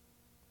beloved.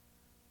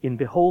 In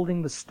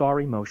beholding the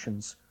starry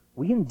motions,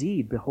 we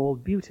indeed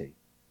behold beauty.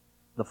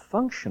 The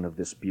function of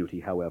this beauty,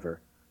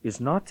 however,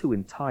 is not to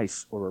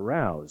entice or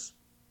arouse,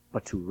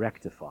 but to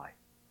rectify.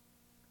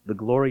 The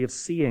glory of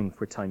seeing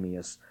for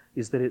Timaeus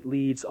is that it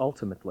leads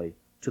ultimately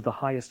to the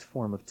highest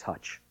form of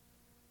touch,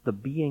 the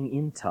being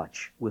in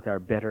touch with our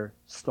better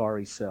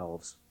starry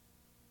selves.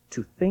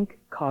 To think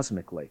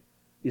cosmically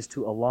is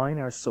to align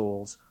our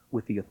souls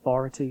with the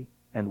authority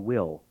and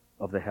will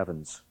of the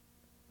heavens,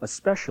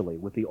 especially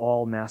with the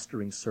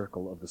all-mastering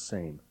circle of the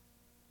same.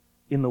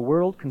 In the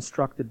world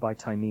constructed by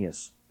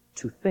Timaeus,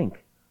 to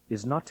think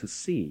is not to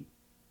see,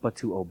 but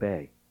to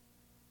obey.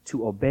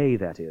 To obey,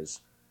 that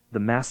is, the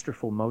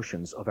masterful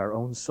motions of our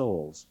own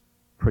souls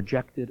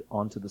projected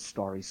onto the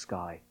starry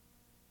sky.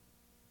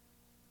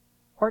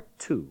 Part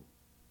 2.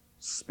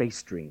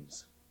 Space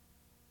Dreams.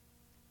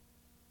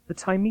 The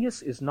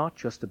Timaeus is not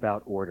just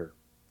about order.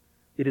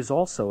 It is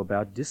also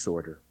about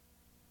disorder.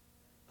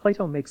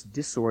 Plato makes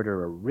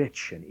disorder a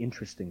rich and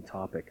interesting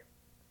topic.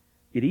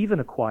 It even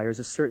acquires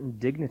a certain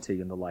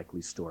dignity in the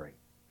likely story.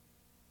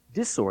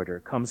 Disorder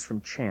comes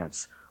from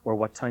chance, or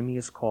what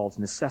Timaeus calls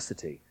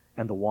necessity,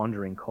 and the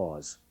wandering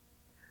cause.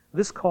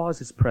 This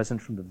cause is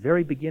present from the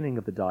very beginning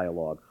of the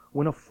dialogue,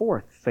 when a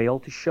fourth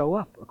failed to show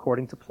up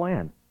according to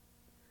plan.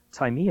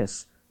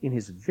 Timaeus, in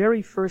his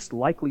very first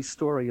likely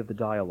story of the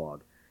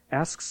dialogue,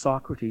 asks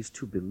Socrates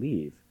to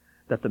believe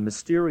that the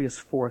mysterious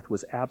fourth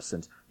was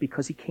absent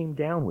because he came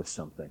down with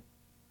something.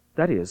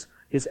 That is,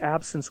 his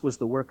absence was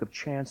the work of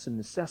chance and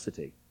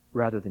necessity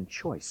rather than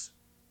choice.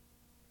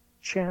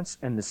 Chance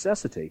and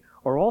necessity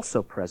are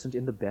also present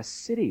in the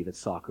best city that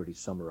Socrates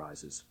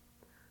summarizes.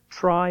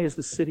 Try as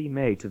the city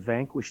may to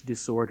vanquish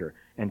disorder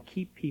and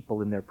keep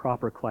people in their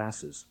proper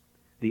classes,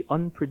 the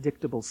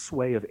unpredictable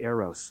sway of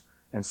eros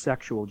and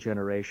sexual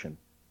generation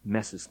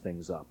messes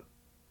things up.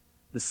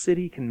 The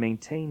city can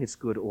maintain its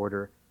good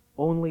order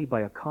only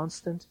by a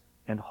constant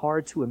and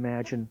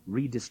hard-to-imagine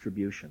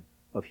redistribution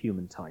of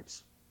human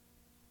types.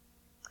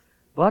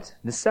 But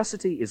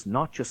necessity is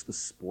not just the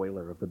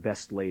spoiler of the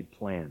best laid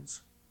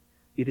plans.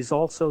 It is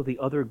also the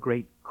other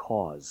great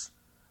cause,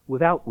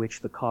 without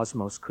which the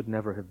cosmos could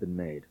never have been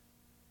made.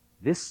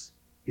 This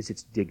is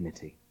its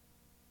dignity.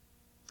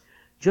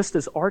 Just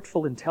as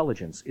artful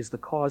intelligence is the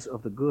cause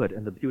of the good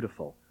and the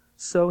beautiful,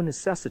 so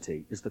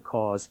necessity is the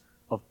cause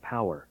of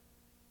power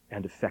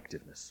and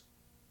effectiveness.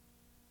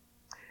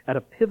 At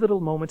a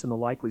pivotal moment in the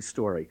likely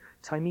story,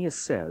 Timaeus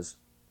says,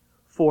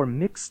 "For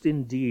mixed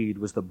indeed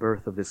was the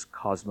birth of this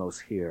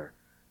cosmos here,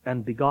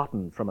 and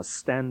begotten from a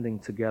standing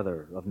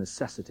together of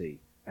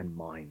necessity and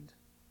mind."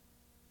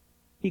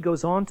 He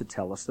goes on to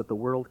tell us that the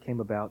world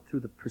came about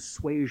through the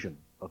persuasion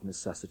of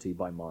necessity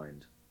by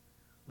mind.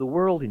 The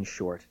world, in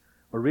short,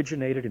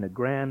 originated in a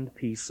grand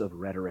piece of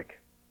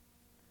rhetoric.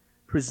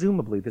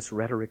 Presumably, this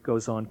rhetoric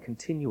goes on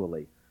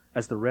continually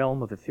as the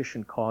realm of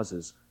efficient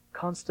causes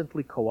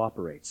constantly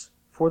cooperates,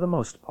 for the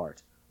most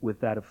part, with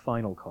that of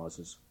final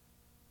causes.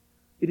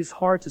 It is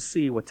hard to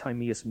see what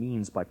Timaeus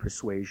means by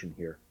persuasion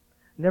here.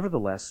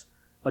 Nevertheless,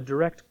 a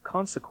direct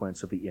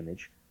consequence of the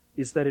image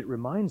is that it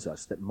reminds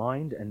us that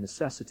mind and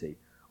necessity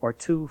are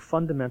two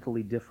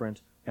fundamentally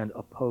different and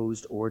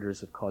opposed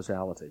orders of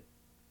causality.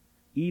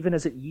 Even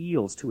as it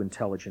yields to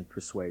intelligent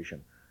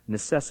persuasion,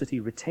 necessity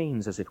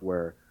retains, as it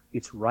were,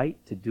 its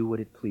right to do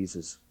what it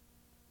pleases.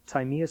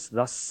 Timaeus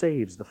thus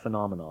saves the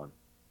phenomenon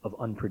of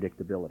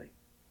unpredictability.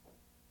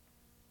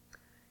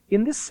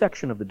 In this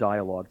section of the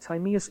dialogue,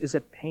 Timaeus is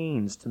at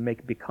pains to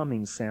make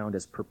becoming sound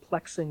as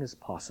perplexing as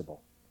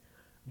possible.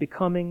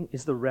 Becoming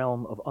is the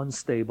realm of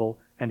unstable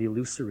and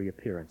illusory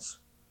appearance.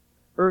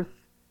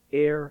 Earth,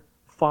 air,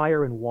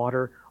 fire, and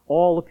water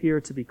all appear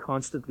to be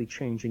constantly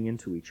changing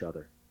into each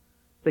other.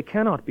 They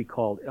cannot be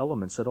called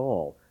elements at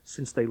all,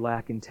 since they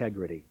lack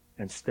integrity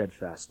and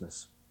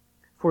steadfastness.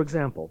 For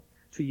example,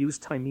 to use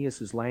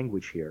Timaeus'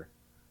 language here,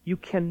 you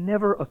can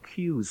never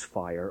accuse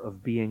fire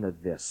of being a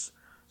this,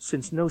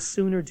 since no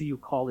sooner do you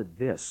call it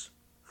this,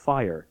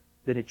 fire,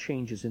 than it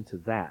changes into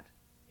that,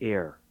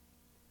 air.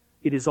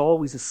 It is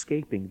always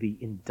escaping the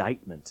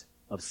indictment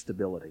of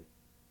stability.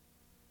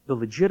 The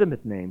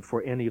legitimate name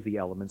for any of the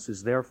elements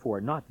is therefore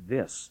not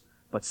this,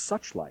 but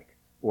such-like,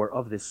 or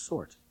of this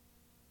sort.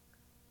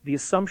 The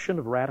assumption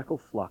of radical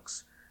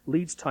flux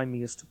leads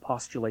Timaeus to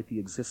postulate the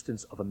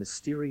existence of a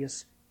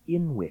mysterious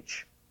in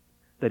which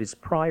that is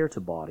prior to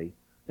body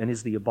and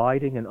is the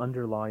abiding and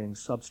underlying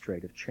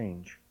substrate of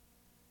change.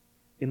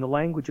 In the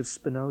language of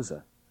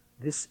Spinoza,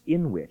 this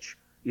in which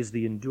is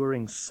the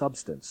enduring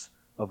substance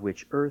of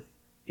which earth,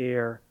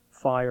 air,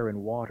 fire,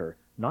 and water,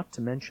 not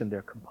to mention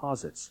their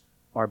composites,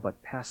 are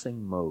but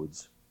passing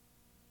modes.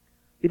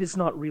 It is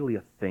not really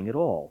a thing at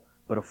all,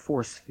 but a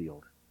force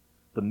field,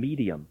 the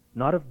medium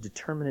not of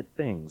determinate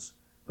things,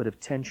 but of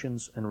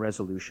tensions and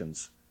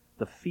resolutions,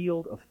 the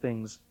field of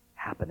things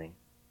happening.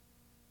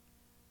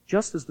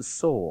 Just as the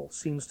soul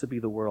seems to be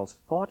the world's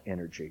thought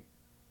energy,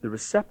 the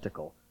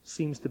receptacle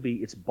seems to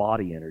be its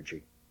body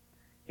energy,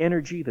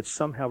 energy that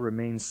somehow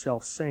remains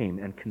self-same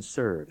and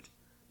conserved,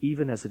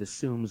 even as it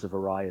assumes a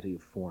variety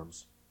of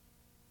forms.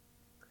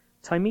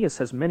 Timaeus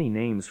has many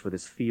names for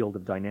this field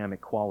of dynamic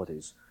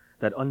qualities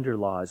that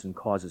underlies and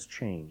causes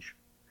change.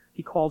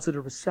 He calls it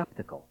a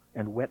receptacle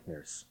and wet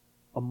nurse,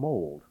 a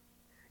mold,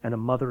 and a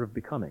mother of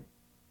becoming.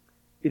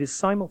 It is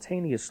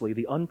simultaneously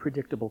the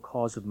unpredictable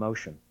cause of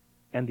motion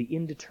and the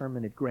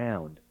indeterminate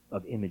ground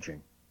of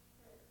imaging.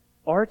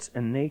 Art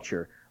and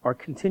nature are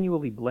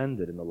continually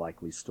blended in the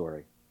likely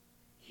story.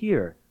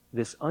 Here,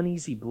 this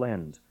uneasy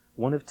blend,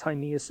 one of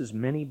Timaeus'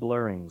 many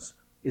blurrings,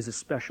 is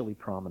especially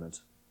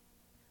prominent.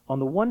 On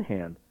the one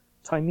hand,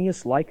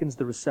 Timaeus likens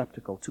the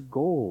receptacle to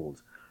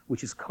gold,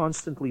 which is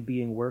constantly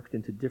being worked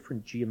into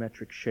different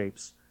geometric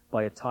shapes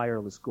by a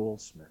tireless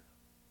goldsmith.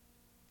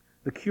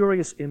 The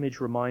curious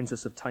image reminds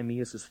us of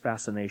Timaeus'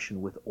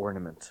 fascination with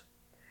ornament.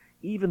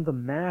 Even the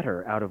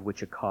matter out of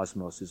which a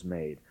cosmos is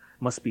made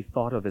must be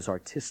thought of as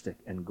artistic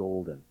and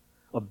golden,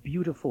 a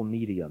beautiful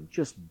medium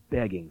just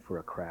begging for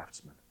a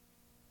craftsman.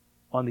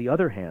 On the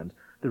other hand,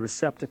 the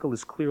receptacle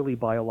is clearly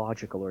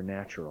biological or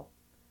natural,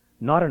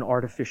 not an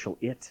artificial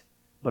it,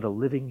 but a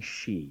living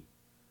she,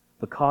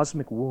 the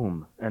cosmic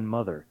womb and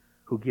mother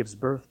who gives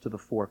birth to the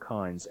four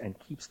kinds and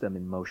keeps them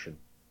in motion.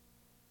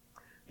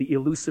 The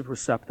elusive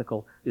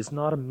receptacle is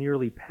not a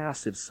merely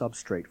passive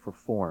substrate for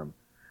form,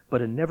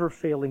 but a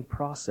never-failing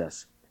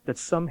process that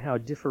somehow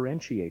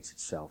differentiates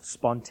itself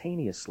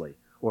spontaneously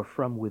or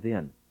from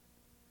within.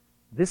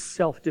 This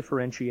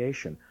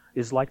self-differentiation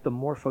is like the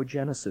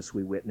morphogenesis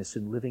we witness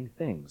in living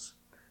things,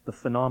 the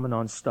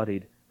phenomenon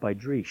studied by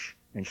Driesch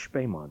and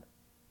Spemann.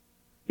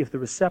 If the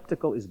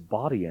receptacle is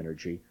body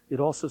energy, it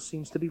also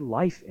seems to be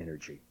life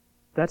energy.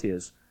 That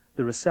is,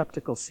 the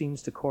receptacle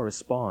seems to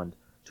correspond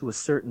to a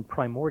certain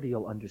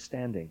primordial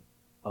understanding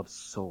of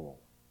soul.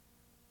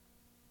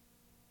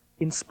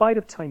 In spite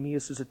of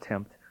Timaeus'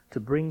 attempt to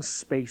bring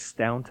space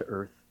down to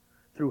earth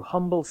through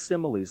humble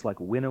similes like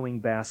winnowing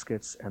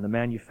baskets and the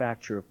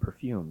manufacture of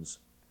perfumes,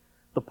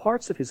 the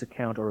parts of his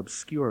account are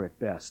obscure at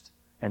best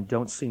and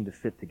don't seem to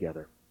fit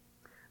together.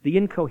 The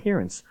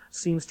incoherence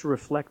seems to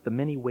reflect the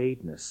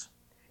many-wayedness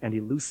and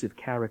elusive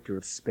character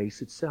of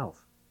space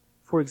itself.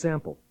 For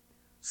example,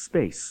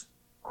 space,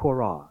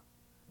 korah,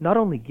 not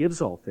only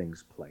gives all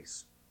things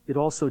place, it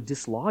also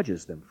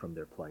dislodges them from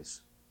their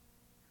place.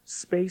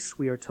 Space,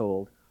 we are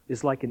told,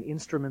 is like an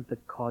instrument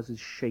that causes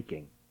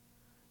shaking.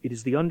 It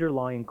is the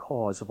underlying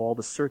cause of all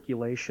the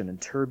circulation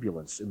and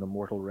turbulence in the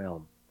mortal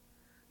realm.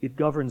 It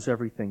governs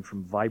everything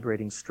from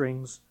vibrating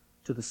strings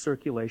to the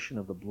circulation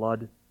of the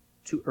blood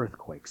to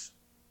earthquakes.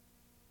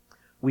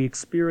 We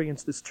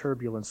experience this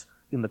turbulence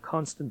in the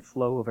constant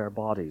flow of our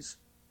bodies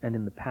and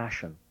in the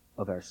passion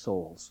of our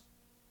souls.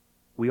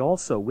 We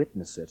also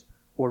witness it,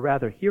 or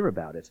rather hear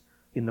about it,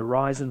 in the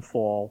rise and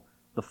fall,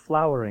 the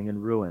flowering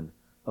and ruin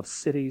of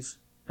cities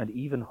and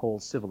even whole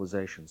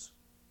civilizations.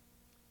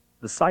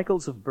 The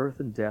cycles of birth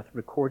and death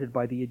recorded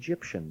by the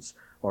Egyptians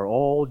are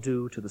all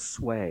due to the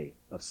sway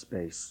of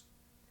space.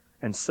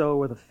 And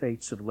so are the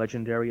fates of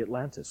legendary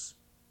Atlantis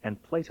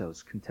and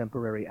Plato's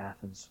contemporary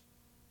Athens.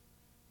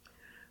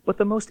 But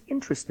the most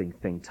interesting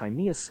thing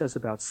Timaeus says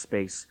about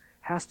space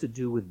has to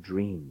do with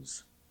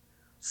dreams.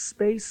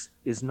 Space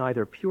is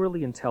neither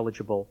purely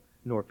intelligible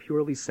nor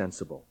purely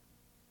sensible.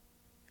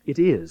 It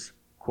is,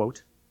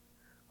 quote,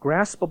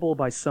 graspable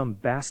by some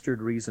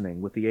bastard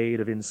reasoning with the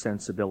aid of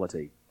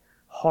insensibility,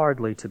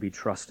 hardly to be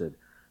trusted,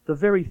 the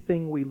very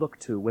thing we look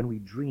to when we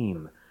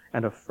dream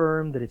and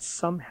affirm that it's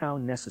somehow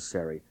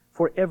necessary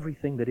for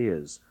everything that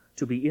is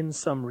to be in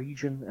some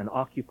region and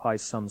occupy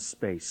some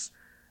space,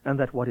 and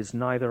that what is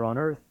neither on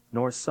earth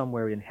nor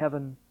somewhere in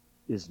heaven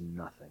is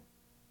nothing.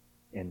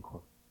 End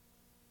quote.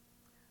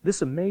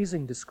 This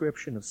amazing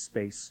description of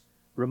space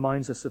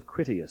reminds us of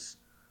Critias,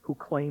 who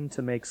claimed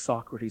to make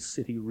Socrates'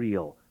 city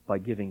real by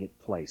giving it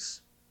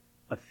place,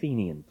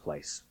 Athenian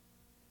place.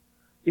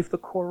 If the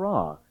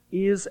Korah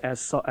is,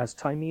 as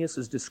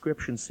Timaeus'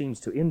 description seems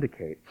to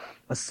indicate,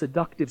 a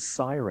seductive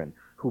siren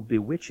who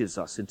bewitches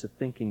us into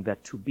thinking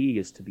that to be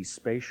is to be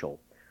spatial,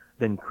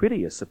 then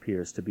Critias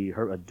appears to be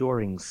her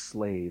adoring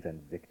slave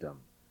and victim,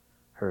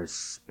 her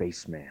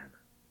spaceman.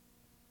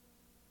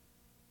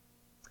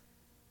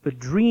 The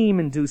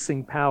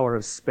dream-inducing power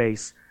of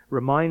space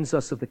reminds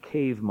us of the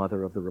cave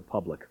mother of the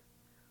Republic.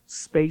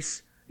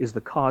 Space is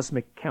the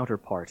cosmic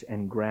counterpart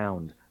and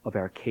ground of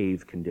our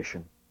cave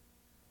condition.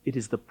 It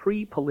is the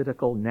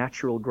pre-political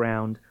natural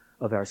ground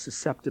of our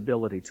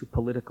susceptibility to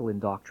political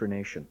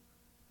indoctrination,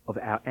 of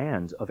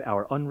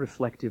our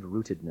unreflective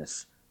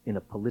rootedness in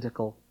a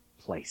political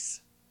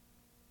place.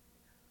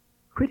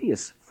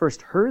 Critias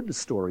first heard the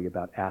story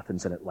about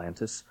Athens and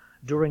Atlantis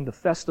during the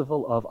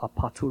festival of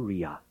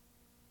Apaturia.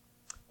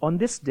 On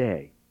this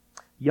day,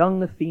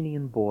 young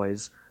Athenian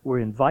boys were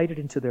invited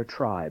into their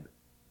tribe,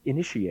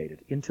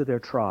 initiated into their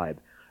tribe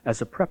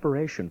as a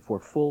preparation for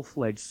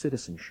full-fledged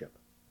citizenship.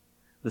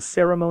 The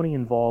ceremony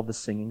involved the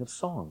singing of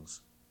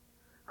songs.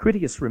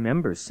 Critias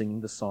remembers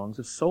singing the songs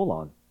of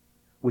Solon,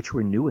 which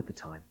were new at the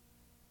time.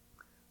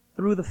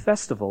 Through the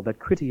festival that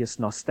Critias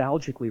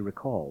nostalgically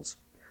recalls,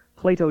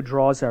 Plato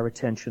draws our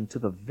attention to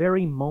the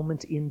very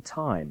moment in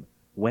time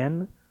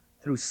when,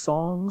 through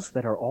songs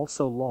that are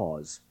also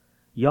laws,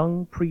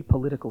 young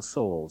pre-political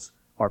souls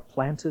are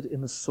planted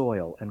in the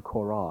soil and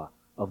korah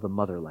of the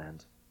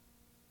motherland.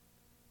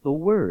 The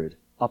word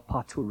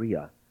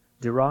apaturia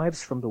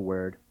derives from the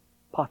word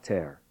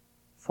pater,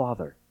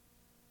 father,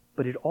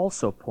 but it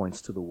also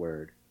points to the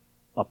word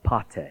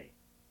apate,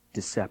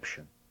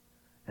 deception,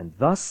 and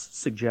thus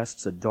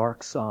suggests a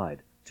dark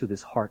side to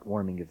this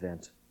heartwarming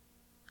event.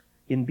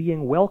 In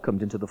being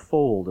welcomed into the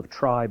fold of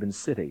tribe and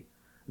city,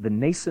 the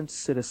nascent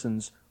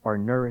citizens are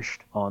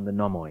nourished on the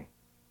nomoi.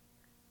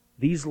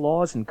 These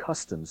laws and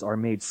customs are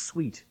made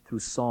sweet through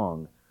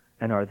song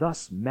and are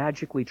thus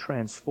magically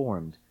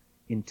transformed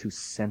into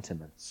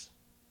sentiments.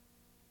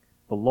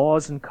 The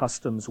laws and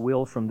customs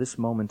will, from this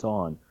moment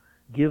on,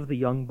 give the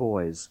young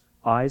boys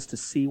eyes to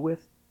see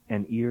with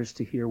and ears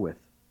to hear with.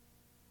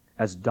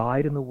 As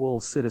dyed-in-the-wool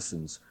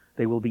citizens,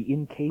 they will be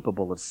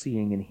incapable of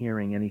seeing and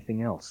hearing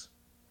anything else,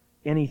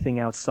 anything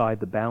outside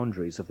the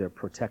boundaries of their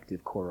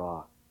protective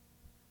korah.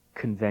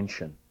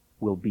 Convention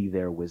will be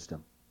their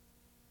wisdom.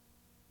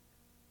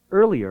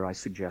 Earlier I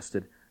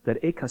suggested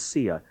that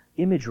eikasia,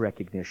 image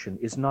recognition,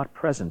 is not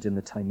present in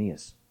the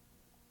Timaeus.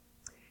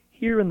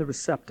 Here in the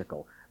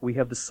receptacle, we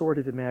have the sort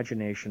of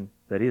imagination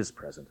that is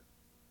present.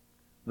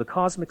 The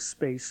cosmic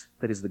space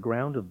that is the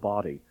ground of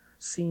body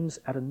seems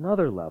at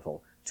another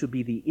level to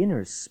be the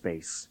inner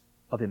space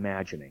of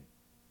imagining,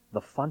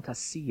 the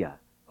fantasia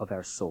of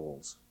our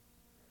souls.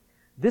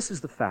 This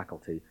is the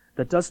faculty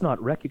that does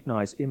not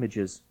recognize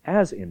images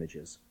as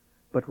images,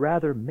 but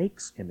rather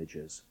makes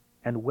images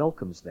and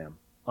welcomes them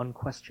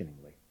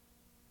unquestioningly.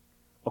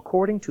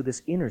 According to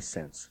this inner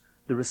sense,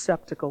 the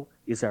receptacle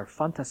is our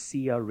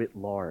fantasia writ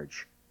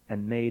large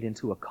and made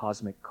into a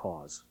cosmic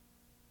cause.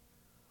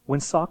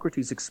 When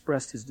Socrates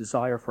expressed his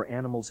desire for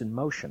animals in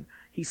motion,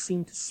 he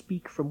seemed to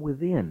speak from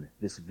within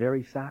this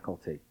very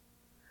faculty.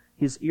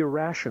 His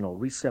irrational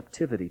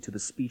receptivity to the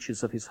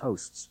speeches of his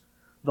hosts,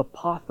 the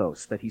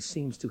pathos that he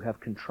seems to have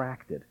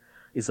contracted,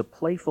 is a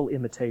playful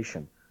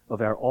imitation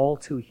of our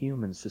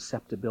all-too-human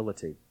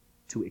susceptibility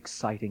to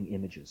exciting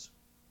images.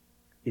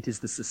 It is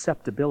the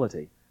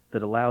susceptibility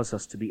that allows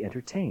us to be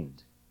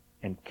entertained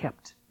and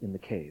kept in the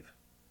cave.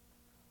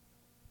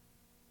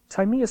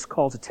 Timaeus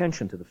calls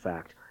attention to the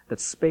fact that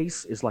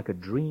space is like a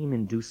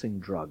dream-inducing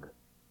drug.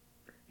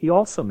 He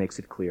also makes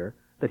it clear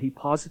that he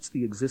posits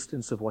the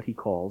existence of what he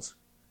calls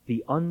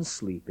the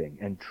unsleeping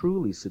and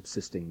truly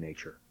subsisting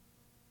nature.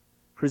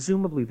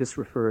 Presumably this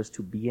refers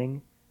to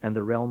being and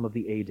the realm of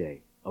the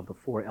Ade, of the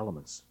four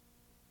elements.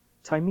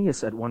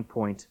 Timaeus at one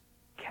point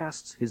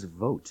casts his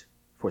vote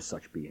for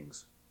such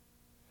beings.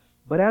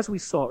 But as we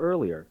saw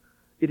earlier,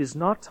 it is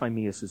not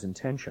Timaeus'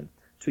 intention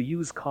to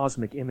use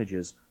cosmic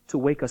images to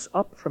wake us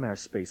up from our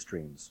space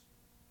dreams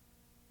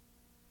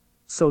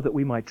so that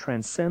we might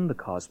transcend the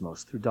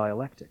cosmos through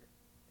dialectic.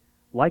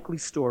 Likely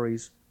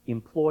stories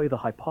employ the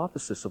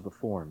hypothesis of the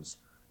forms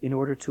in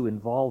order to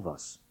involve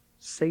us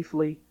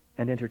safely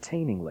and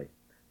entertainingly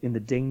in the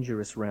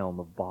dangerous realm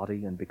of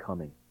body and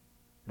becoming.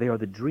 They are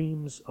the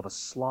dreams of a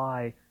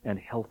sly and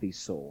healthy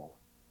soul.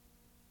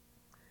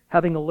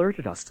 Having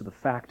alerted us to the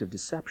fact of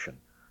deception,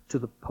 to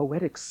the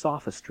poetic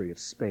sophistry of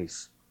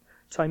space,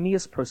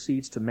 Timaeus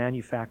proceeds to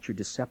manufacture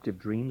deceptive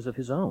dreams of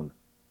his own.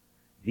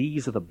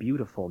 These are the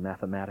beautiful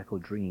mathematical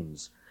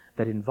dreams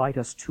that invite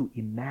us to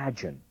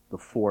imagine the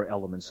four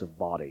elements of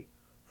body,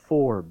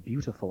 four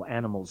beautiful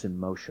animals in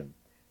motion,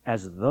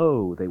 as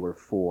though they were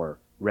four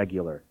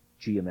regular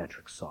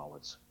geometric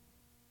solids.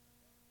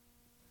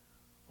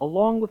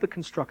 Along with the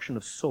construction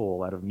of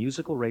soul out of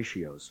musical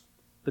ratios,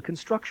 the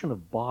construction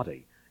of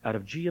body out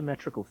of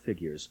geometrical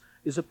figures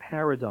is a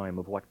paradigm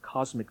of what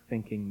cosmic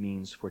thinking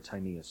means for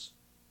Timaeus.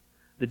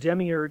 The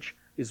demiurge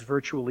is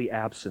virtually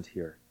absent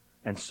here,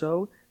 and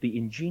so the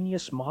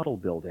ingenious model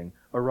building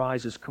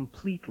arises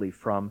completely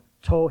from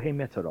to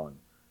hemeteron,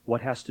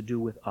 what has to do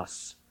with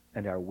us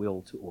and our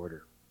will to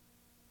order.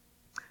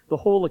 The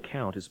whole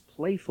account is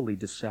playfully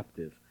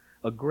deceptive,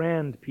 a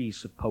grand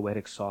piece of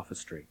poetic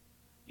sophistry,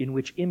 in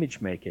which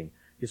image-making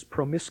is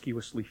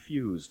promiscuously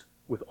fused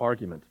with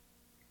argument,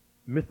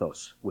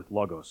 mythos with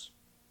logos.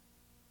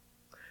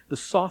 The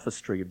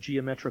sophistry of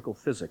geometrical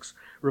physics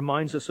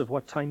reminds us of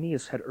what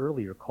Timaeus had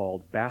earlier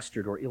called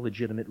bastard or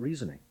illegitimate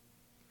reasoning,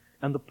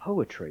 and the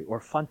poetry or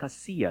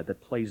fantasia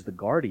that plays the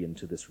guardian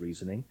to this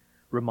reasoning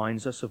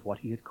reminds us of what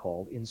he had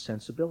called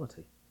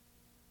insensibility.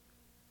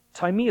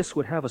 Timaeus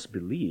would have us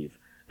believe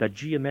that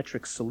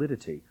geometric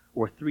solidity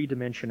or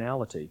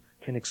three-dimensionality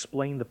can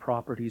explain the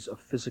properties of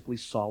physically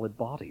solid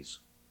bodies.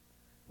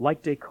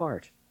 Like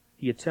Descartes,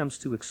 he attempts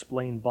to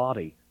explain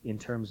body in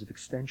terms of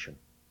extension.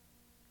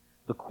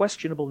 The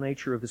questionable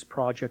nature of this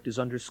project is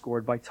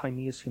underscored by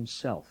Timaeus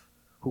himself,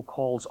 who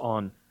calls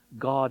on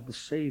God the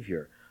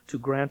Savior to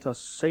grant us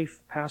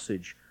safe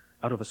passage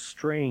out of a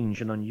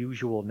strange and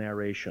unusual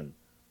narration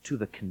to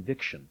the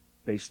conviction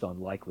based on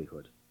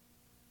likelihood.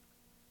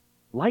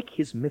 Like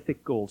his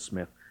mythic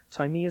goldsmith,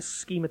 Timaeus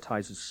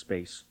schematizes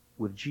space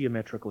with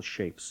geometrical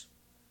shapes.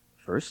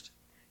 First,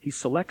 he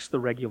selects the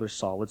regular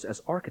solids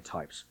as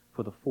archetypes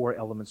for the four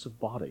elements of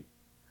body.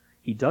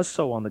 He does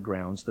so on the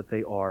grounds that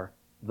they are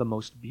the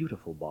most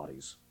beautiful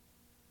bodies.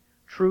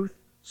 Truth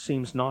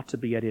seems not to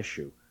be at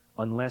issue,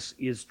 unless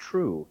is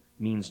true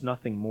means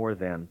nothing more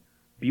than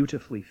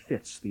beautifully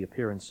fits the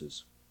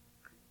appearances.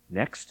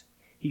 Next,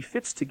 he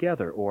fits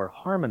together or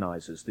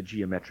harmonizes the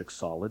geometric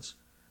solids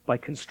by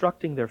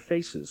constructing their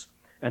faces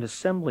and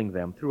assembling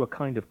them through a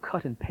kind of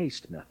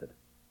cut-and-paste method.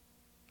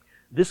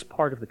 This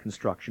part of the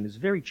construction is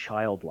very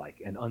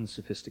childlike and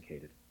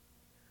unsophisticated.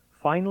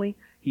 Finally,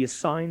 he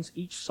assigns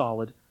each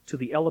solid to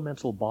the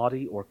elemental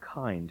body or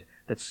kind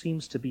that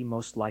seems to be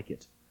most like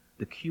it: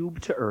 the cube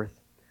to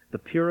earth, the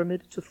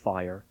pyramid to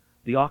fire,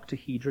 the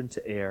octahedron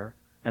to air,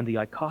 and the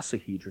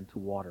icosahedron to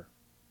water.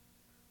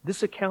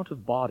 This account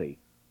of body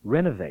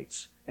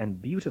renovates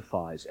and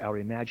beautifies our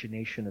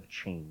imagination of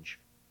change.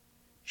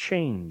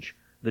 Change,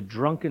 the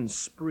drunken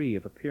spree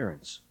of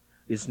appearance,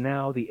 is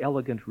now the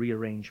elegant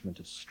rearrangement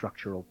of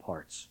structural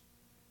parts.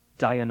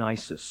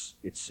 Dionysus,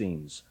 it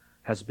seems,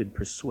 has been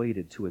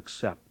persuaded to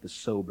accept the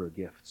sober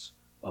gifts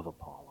of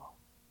Apollo.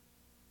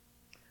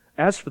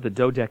 As for the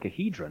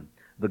dodecahedron,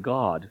 the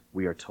god,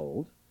 we are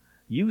told,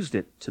 used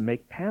it to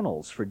make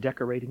panels for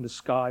decorating the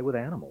sky with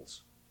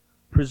animals,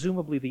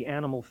 presumably the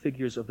animal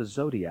figures of the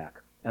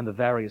zodiac and the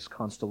various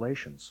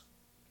constellations.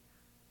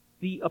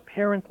 The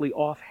apparently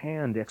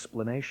offhand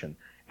explanation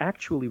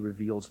actually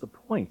reveals the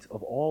point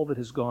of all that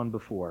has gone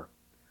before.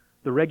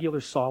 The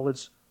regular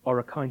solids are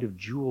a kind of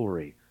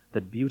jewelry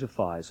that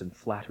beautifies and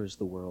flatters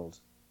the world.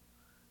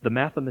 The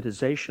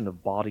mathematization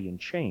of body and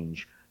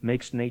change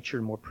makes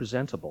nature more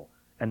presentable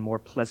and more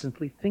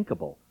pleasantly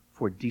thinkable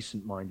for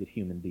decent-minded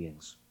human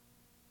beings.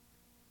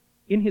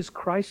 In his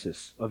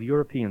crisis of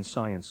European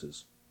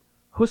sciences,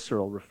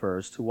 Husserl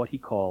refers to what he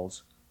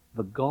calls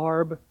the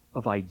garb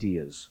of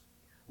ideas,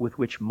 with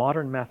which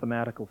modern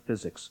mathematical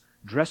physics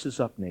dresses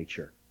up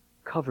nature,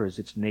 covers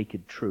its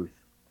naked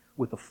truth,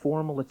 with a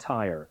formal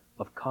attire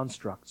of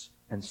constructs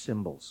and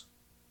symbols.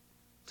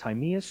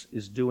 Timaeus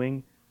is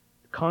doing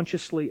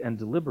consciously and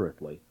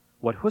deliberately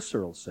what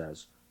Husserl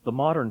says the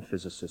modern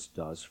physicist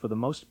does for the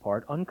most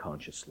part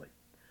unconsciously.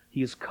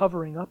 He is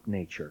covering up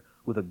nature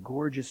with a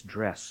gorgeous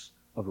dress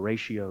of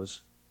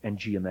ratios and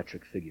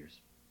geometric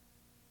figures.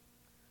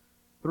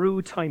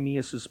 Through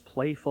Timaeus'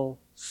 playful,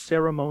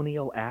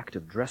 ceremonial act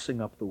of dressing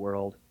up the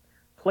world,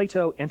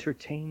 Plato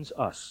entertains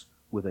us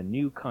with a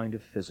new kind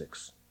of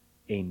physics,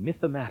 a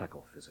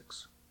mathematical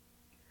physics.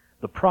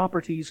 The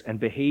properties and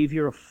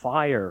behavior of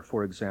fire,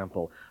 for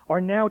example,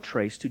 are now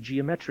traced to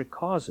geometric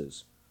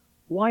causes.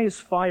 Why is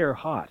fire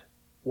hot?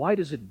 Why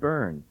does it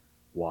burn?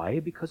 Why?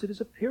 Because it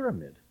is a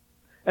pyramid.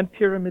 And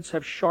pyramids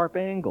have sharp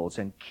angles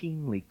and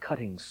keenly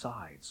cutting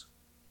sides.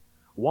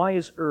 Why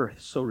is Earth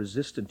so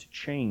resistant to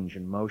change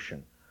and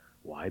motion?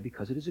 Why?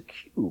 Because it is a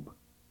cube.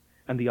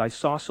 And the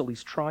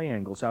isosceles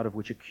triangles out of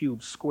which a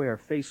cube's square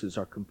faces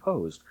are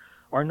composed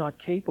are not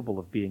capable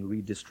of being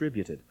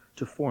redistributed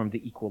to form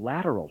the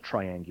equilateral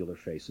triangular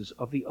faces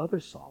of the other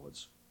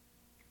solids.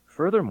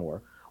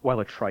 Furthermore, while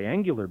a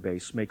triangular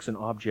base makes an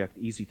object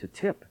easy to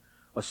tip,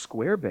 a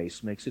square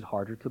base makes it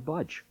harder to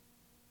budge.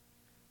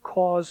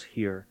 Cause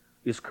here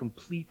is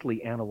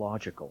completely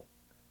analogical.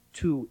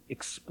 To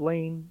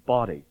explain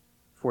body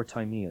for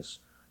Timaeus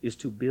is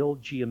to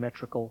build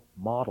geometrical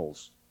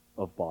models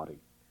of body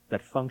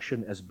that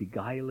function as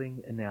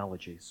beguiling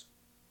analogies.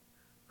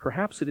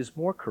 Perhaps it is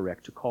more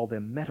correct to call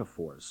them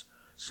metaphors,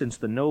 since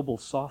the noble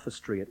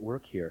sophistry at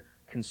work here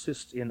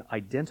consists in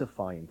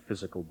identifying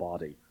physical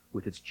body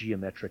with its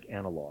geometric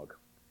analog.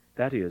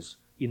 That is,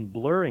 in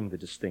blurring the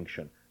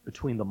distinction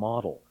between the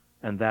model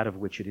and that of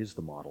which it is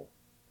the model.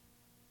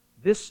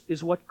 This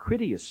is what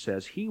Critias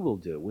says he will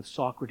do with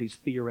Socrates'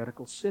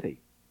 theoretical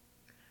city.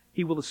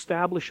 He will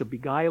establish a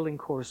beguiling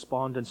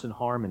correspondence and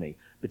harmony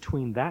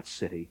between that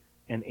city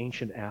and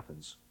ancient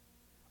Athens,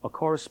 a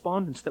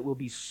correspondence that will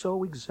be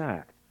so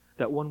exact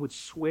that one would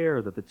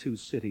swear that the two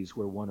cities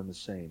were one and the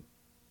same.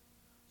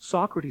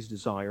 Socrates'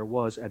 desire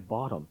was, at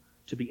bottom,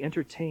 to be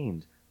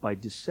entertained by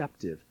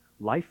deceptive,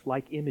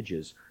 lifelike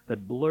images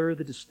that blur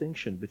the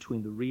distinction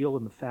between the real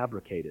and the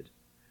fabricated.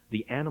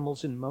 The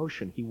animals in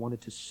motion he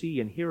wanted to see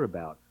and hear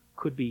about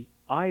could be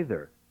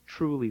either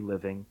truly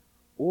living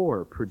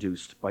or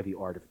produced by the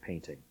art of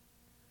painting.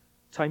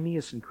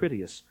 Timaeus and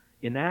Critias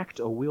enact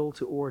a will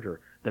to order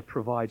that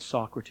provides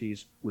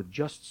Socrates with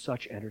just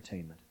such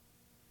entertainment.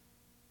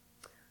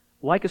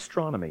 Like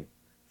astronomy,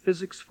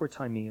 physics for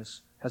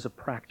Timaeus has a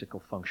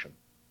practical function.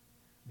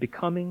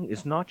 Becoming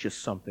is not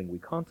just something we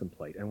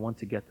contemplate and want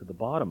to get to the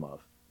bottom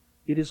of.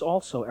 It is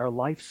also our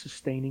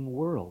life-sustaining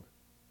world,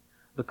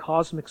 the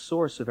cosmic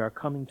source of our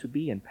coming to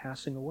be and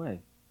passing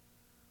away.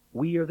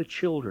 We are the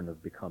children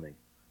of becoming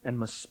and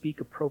must speak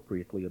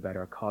appropriately about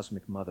our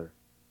cosmic mother.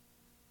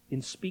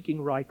 In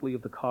speaking rightly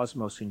of the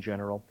cosmos in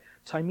general,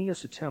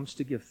 Timaeus attempts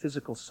to give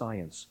physical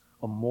science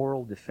a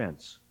moral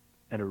defense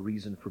and a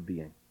reason for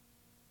being.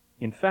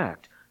 In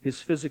fact,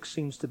 his physics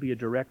seems to be a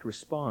direct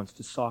response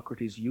to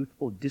Socrates'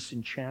 youthful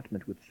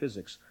disenchantment with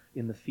physics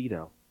in the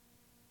Phaedo.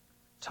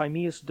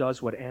 Timaeus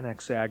does what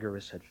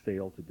Anaxagoras had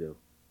failed to do,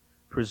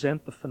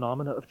 present the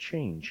phenomena of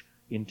change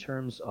in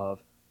terms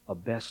of a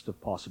best of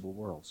possible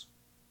worlds.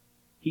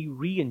 He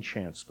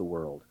re-enchants the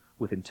world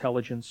with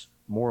intelligence,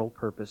 moral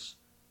purpose,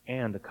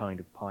 and a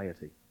kind of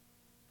piety.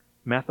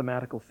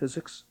 Mathematical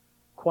physics,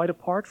 quite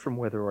apart from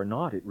whether or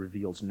not it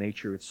reveals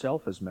nature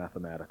itself as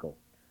mathematical,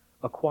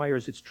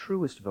 acquires its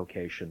truest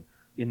vocation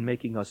in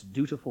making us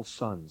dutiful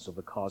sons of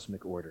the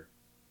cosmic order.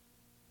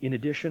 In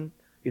addition,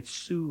 it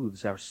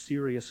soothes our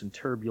serious and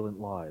turbulent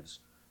lives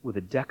with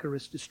a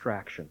decorous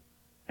distraction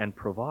and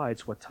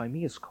provides what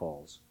Timaeus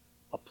calls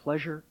a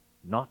pleasure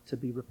not to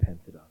be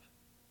repented of.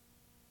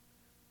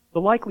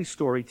 The likely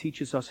story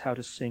teaches us how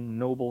to sing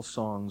noble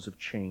songs of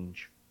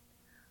change.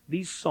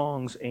 These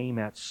songs aim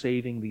at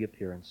saving the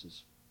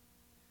appearances,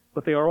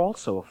 but they are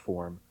also a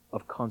form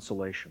of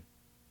consolation.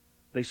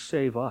 They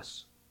save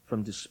us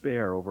from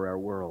despair over our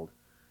world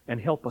and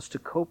help us to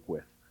cope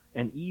with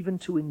and even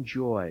to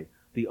enjoy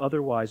the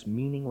otherwise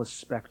meaningless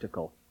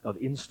spectacle of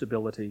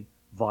instability,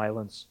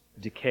 violence,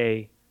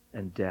 decay,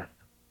 and death.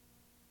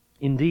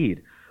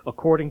 Indeed,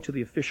 according to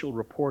the official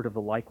report of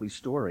the likely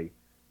story,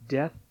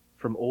 death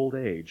from old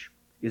age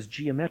is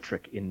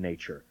geometric in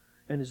nature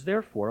and is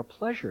therefore a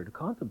pleasure to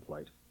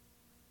contemplate.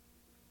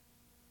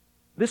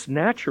 This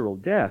natural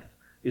death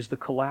is the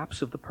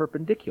collapse of the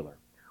perpendicular,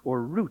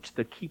 or root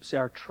that keeps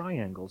our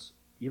triangles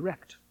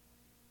erect.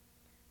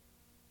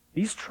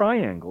 These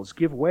triangles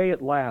give way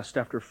at last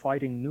after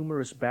fighting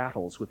numerous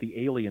battles with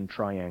the alien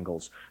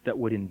triangles that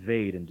would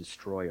invade and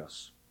destroy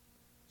us.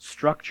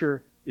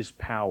 Structure is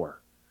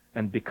power,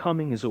 and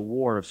becoming is a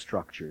war of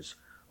structures,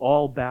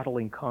 all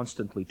battling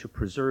constantly to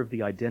preserve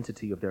the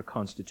identity of their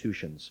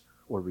constitutions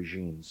or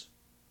regimes.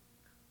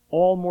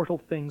 All mortal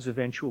things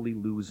eventually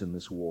lose in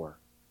this war.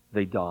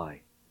 They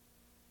die.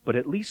 But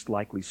at least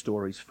likely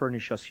stories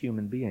furnish us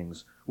human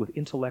beings with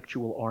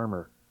intellectual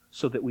armor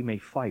so that we may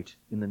fight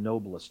in the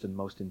noblest and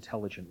most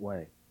intelligent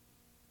way.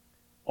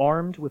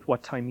 Armed with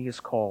what Timaeus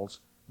calls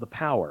the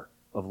power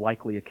of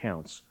likely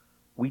accounts,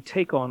 we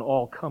take on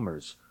all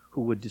comers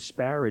who would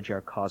disparage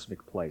our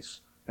cosmic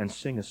place and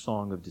sing a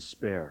song of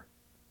despair.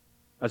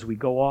 As we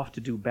go off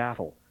to do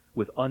battle,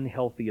 with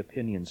unhealthy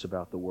opinions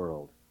about the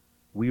world,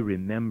 we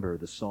remember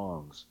the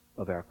songs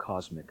of our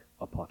cosmic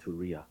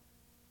apaturia.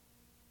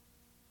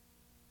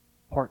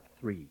 Part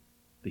 3,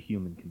 the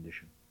human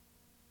condition.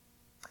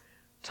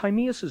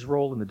 Timaeus'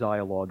 role in the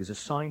dialogue is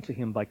assigned to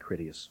him by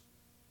Critias.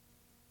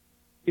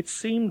 It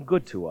seemed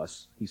good to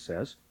us, he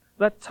says,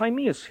 that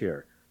Timaeus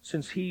here,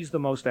 since he's the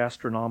most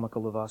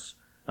astronomical of us,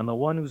 and the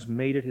one who's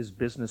made it his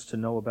business to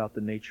know about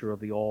the nature of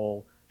the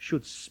all,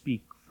 should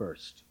speak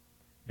first,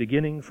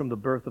 beginning from the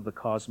birth of the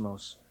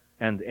cosmos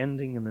and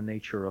ending in the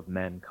nature of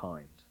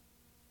mankind.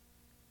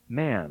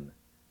 Man,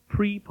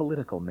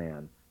 pre-political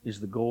man,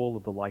 is the goal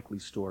of the likely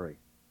story.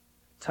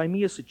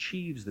 Timaeus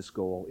achieves this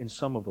goal in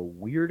some of the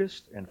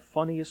weirdest and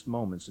funniest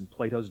moments in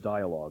Plato's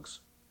dialogues.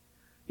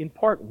 In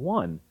part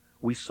 1,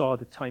 we saw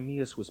that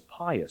Timaeus was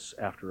pious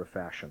after a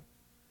fashion,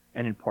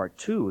 and in part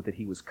 2 that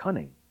he was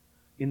cunning.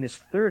 In this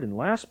third and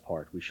last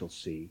part, we shall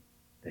see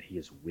that he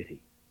is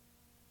witty.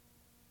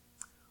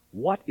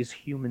 What is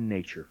human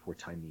nature for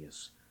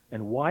Timaeus,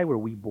 and why were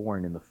we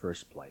born in the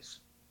first place?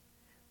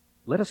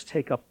 Let us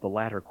take up the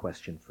latter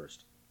question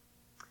first.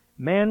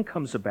 Man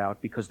comes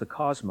about because the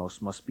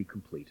cosmos must be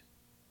complete.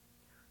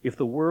 If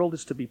the world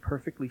is to be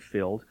perfectly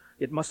filled,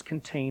 it must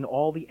contain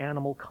all the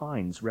animal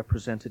kinds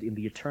represented in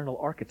the eternal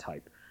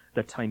archetype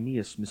that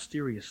Timaeus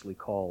mysteriously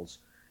calls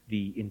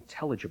the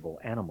intelligible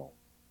animal.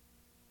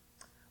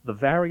 The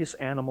various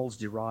animals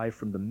derive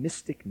from the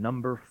mystic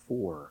number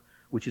 4,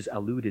 which is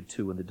alluded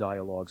to in the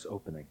dialogue's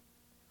opening.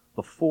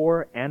 The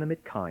 4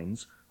 animate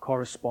kinds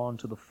correspond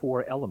to the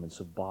 4 elements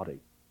of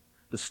body.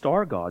 The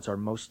star gods are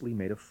mostly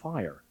made of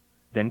fire.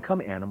 Then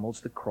come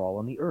animals that crawl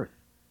on the earth,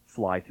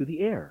 fly through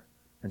the air,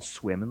 and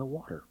swim in the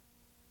water.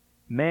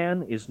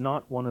 Man is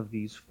not one of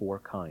these 4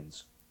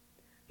 kinds.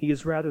 He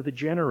is rather the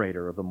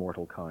generator of the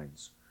mortal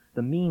kinds,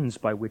 the means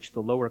by which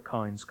the lower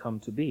kinds come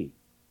to be.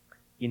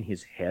 In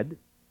his head,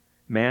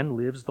 man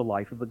lives the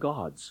life of the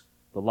gods,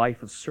 the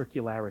life of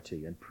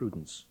circularity and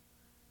prudence.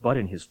 But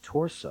in his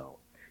torso,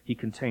 he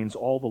contains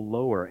all the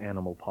lower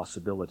animal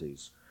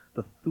possibilities,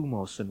 the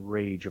thumos and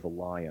rage of a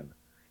lion,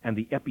 and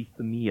the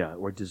epithemia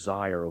or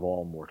desire of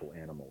all mortal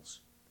animals.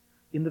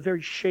 In the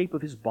very shape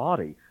of his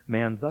body,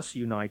 man thus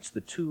unites the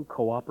 2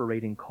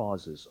 cooperating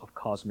causes of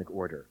cosmic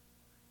order.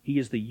 He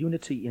is the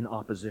unity in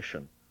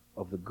opposition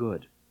of the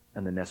good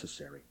and the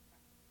necessary.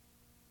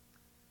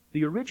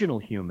 The original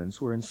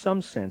humans were in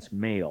some sense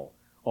male,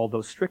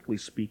 although strictly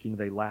speaking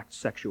they lacked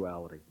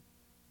sexuality.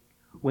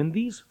 When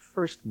these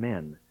first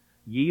men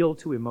yield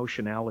to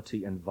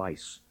emotionality and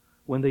vice,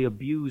 when they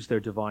abuse their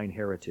divine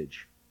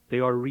heritage, they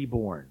are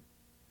reborn,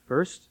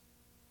 first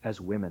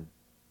as women,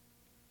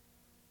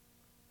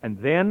 and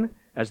then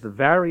as the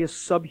various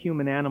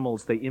subhuman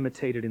animals they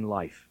imitated in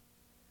life.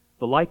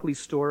 The likely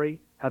story,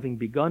 having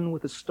begun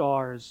with the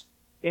stars,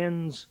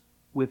 ends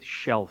with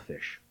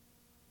shellfish.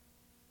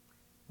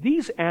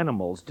 These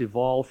animals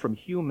devolve from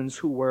humans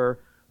who were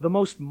the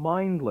most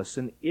mindless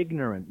and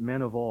ignorant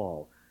men of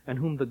all, and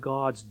whom the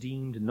gods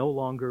deemed no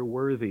longer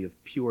worthy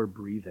of pure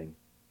breathing.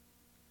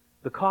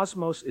 The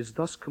cosmos is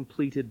thus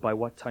completed by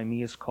what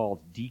Timaeus called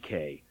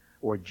decay,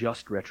 or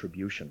just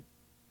retribution.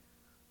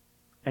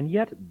 And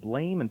yet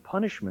blame and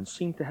punishment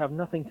seem to have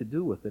nothing to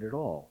do with it at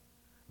all.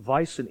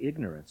 Vice and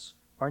ignorance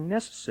are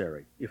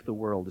necessary if the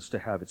world is to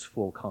have its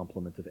full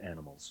complement of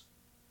animals.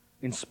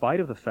 In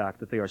spite of the fact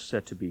that they are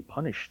said to be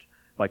punished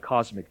by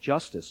cosmic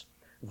justice,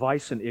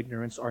 vice and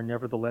ignorance are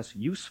nevertheless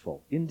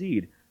useful,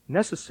 indeed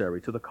necessary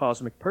to the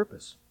cosmic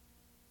purpose.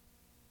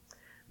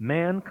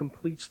 Man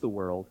completes the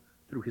world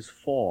through his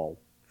fall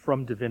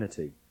from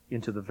divinity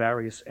into the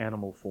various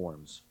animal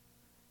forms.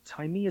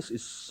 Timaeus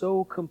is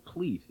so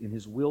complete in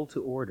his will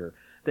to order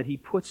that he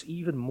puts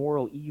even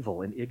moral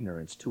evil and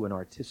ignorance to an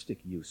artistic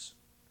use,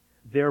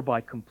 thereby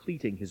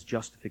completing his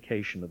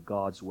justification of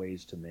God's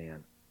ways to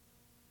man.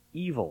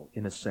 Evil,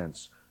 in a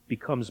sense,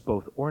 becomes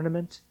both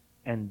ornament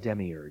and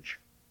demiurge.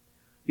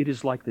 It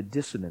is like the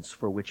dissonance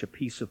for which a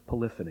piece of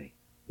polyphony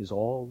is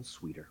all the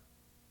sweeter.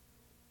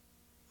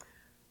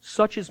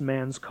 Such is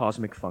man's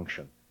cosmic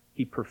function.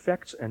 He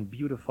perfects and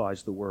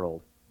beautifies the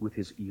world with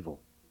his evil.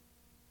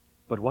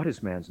 But what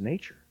is man's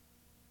nature?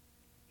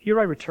 Here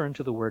I return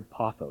to the word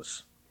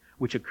pathos,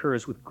 which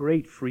occurs with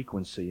great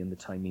frequency in the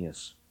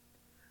Timaeus.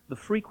 The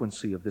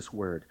frequency of this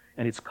word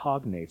and its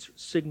cognates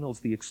signals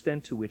the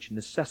extent to which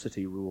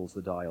necessity rules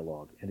the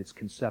dialogue and its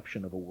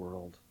conception of a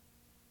world.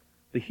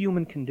 The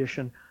human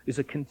condition is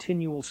a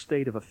continual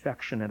state of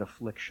affection and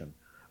affliction,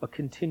 a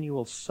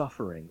continual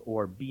suffering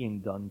or being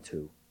done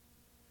to.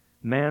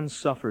 Man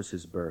suffers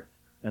his birth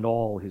and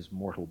all his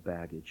mortal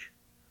baggage.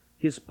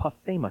 His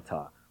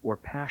pathemata, or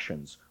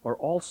passions, are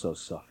also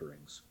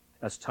sufferings,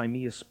 as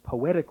Timaeus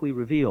poetically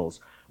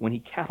reveals when he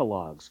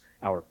catalogues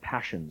our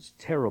passions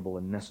terrible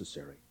and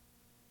necessary.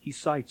 He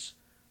cites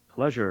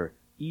pleasure,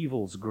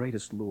 evil's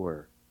greatest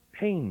lure,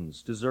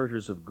 pains,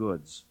 deserters of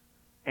goods,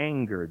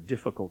 anger,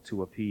 difficult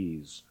to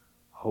appease,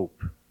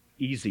 hope,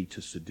 easy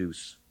to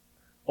seduce,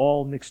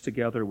 all mixed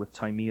together with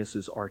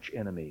Timaeus's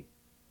arch-enemy,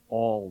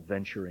 all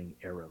venturing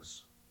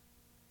Eros.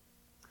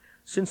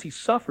 Since he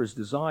suffers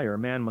desire,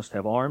 man must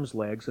have arms,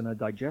 legs, and a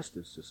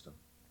digestive system.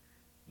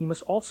 He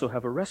must also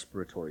have a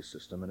respiratory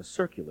system and a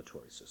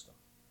circulatory system.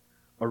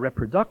 A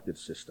reproductive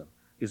system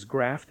is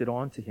grafted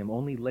onto him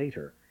only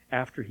later,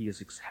 after he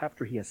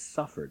has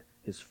suffered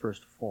his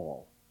first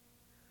fall.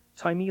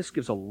 Timaeus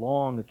gives a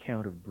long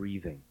account of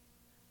breathing.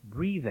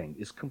 Breathing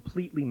is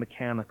completely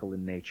mechanical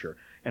in nature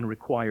and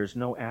requires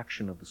no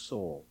action of the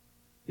soul.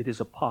 It is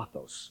a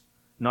pathos,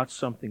 not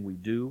something we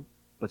do,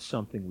 but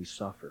something we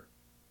suffer.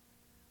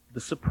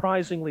 The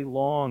surprisingly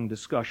long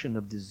discussion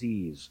of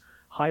disease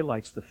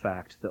highlights the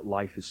fact that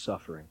life is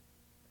suffering.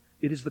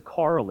 It is the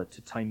correlate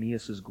to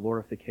Timaeus'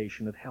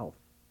 glorification of health.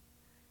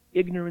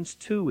 Ignorance,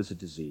 too, is a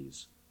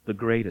disease, the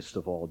greatest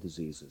of all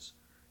diseases,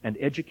 and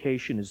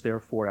education is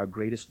therefore our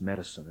greatest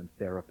medicine and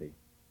therapy.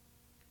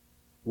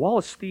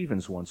 Wallace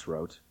Stevens once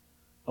wrote,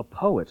 "A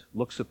poet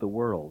looks at the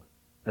world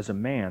as a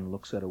man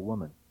looks at a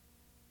woman."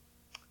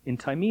 In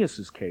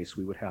Timaeus' case,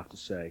 we would have to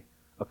say,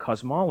 a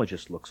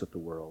cosmologist looks at the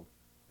world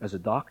as a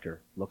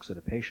doctor looks at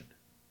a patient.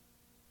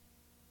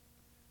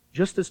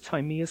 Just as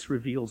Timaeus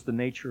reveals the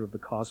nature of the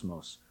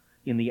cosmos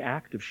in the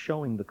act of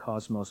showing the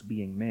cosmos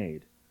being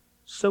made,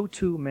 so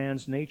too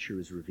man's nature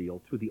is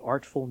revealed through the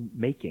artful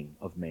making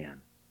of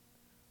man.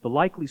 The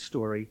likely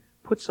story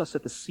puts us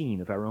at the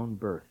scene of our own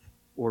birth,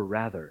 or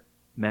rather,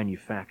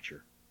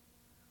 manufacture.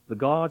 The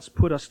gods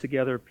put us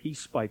together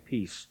piece by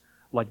piece,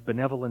 like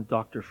benevolent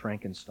Dr.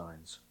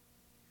 Frankensteins.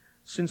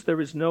 Since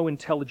there is no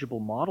intelligible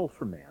model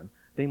for man,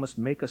 they must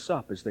make us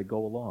up as they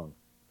go along.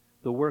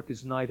 The work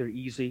is neither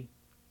easy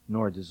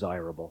nor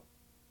desirable.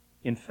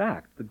 In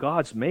fact, the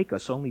gods make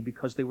us only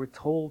because they were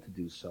told to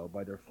do so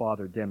by their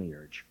father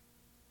Demiurge.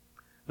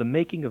 The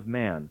making of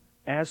man,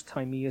 as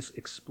Timaeus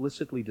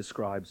explicitly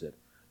describes it,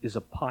 is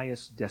a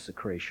pious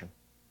desecration.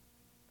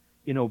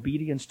 In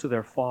obedience to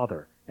their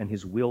father and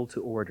his will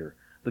to order,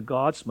 the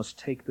gods must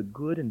take the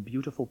good and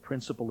beautiful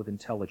principle of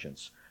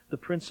intelligence, the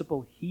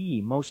principle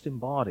he most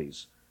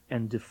embodies,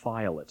 and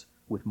defile it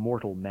with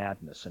mortal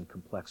madness and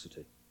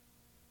complexity.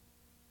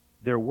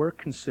 Their work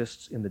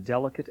consists in the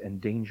delicate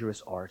and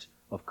dangerous art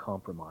of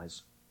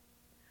compromise.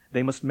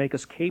 They must make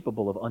us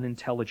capable of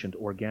unintelligent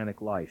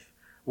organic life,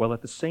 while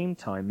at the same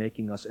time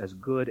making us as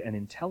good and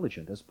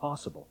intelligent as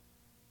possible.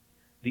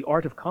 The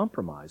art of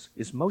compromise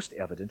is most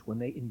evident when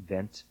they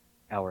invent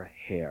our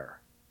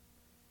hair.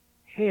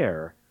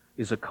 Hair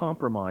is a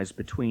compromise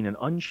between an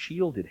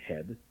unshielded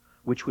head,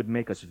 which would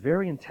make us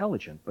very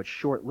intelligent but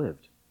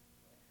short-lived,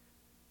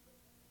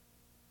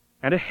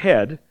 and a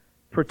head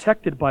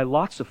protected by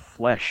lots of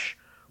flesh,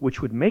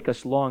 which would make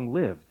us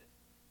long-lived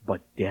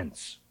but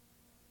dense.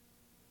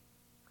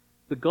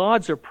 The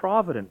gods are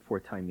provident for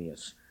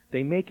Timaeus.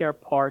 They make our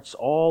parts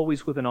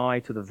always with an eye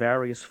to the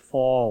various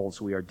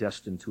falls we are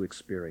destined to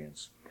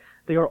experience.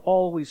 They are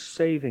always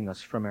saving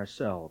us from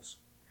ourselves.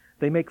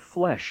 They make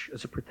flesh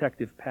as a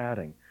protective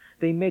padding.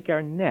 They make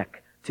our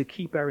neck to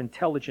keep our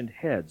intelligent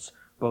heads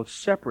both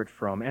separate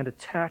from and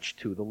attached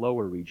to the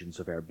lower regions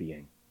of our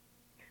being.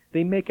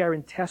 They make our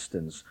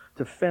intestines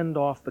to fend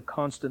off the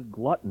constant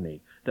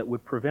gluttony that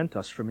would prevent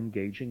us from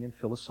engaging in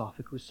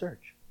philosophic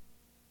research.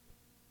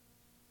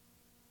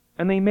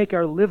 And they make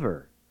our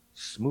liver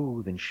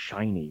smooth and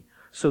shiny,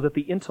 so that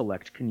the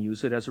intellect can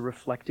use it as a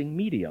reflecting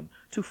medium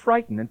to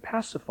frighten and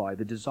pacify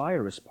the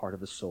desirous part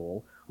of the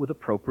soul with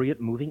appropriate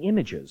moving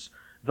images,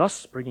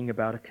 thus bringing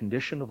about a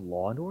condition of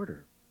law and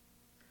order.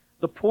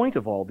 The point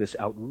of all this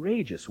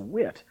outrageous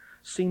wit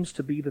seems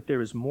to be that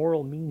there is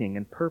moral meaning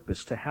and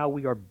purpose to how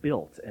we are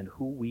built and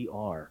who we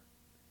are.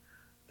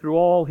 Through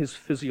all his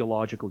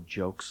physiological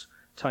jokes,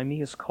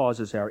 Timaeus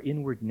causes our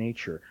inward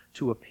nature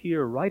to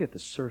appear right at the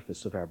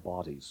surface of our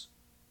bodies.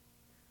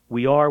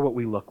 We are what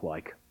we look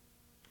like,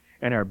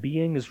 and our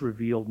being is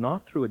revealed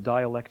not through a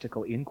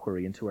dialectical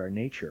inquiry into our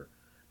nature,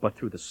 but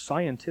through the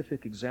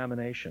scientific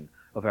examination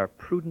of our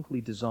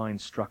prudently designed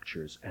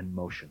structures and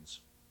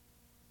motions.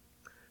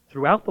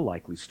 Throughout the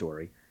likely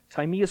story,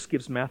 Timaeus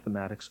gives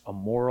mathematics a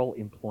moral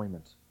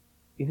employment.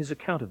 In his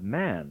account of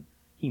man,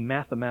 he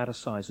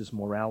mathematicizes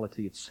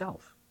morality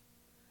itself.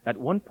 At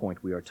one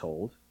point, we are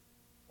told,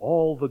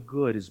 all the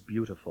good is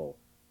beautiful,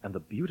 and the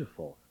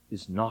beautiful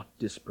is not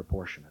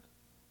disproportionate.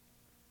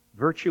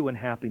 Virtue and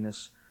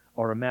happiness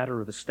are a matter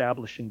of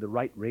establishing the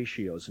right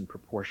ratios and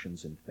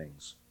proportions in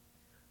things.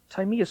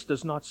 Timaeus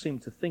does not seem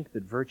to think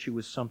that virtue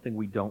is something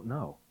we don't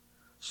know,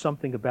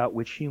 something about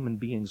which human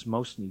beings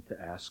most need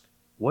to ask,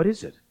 what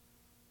is it?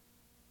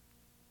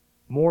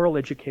 Moral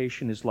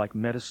education is like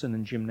medicine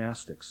and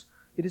gymnastics.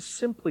 It is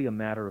simply a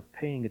matter of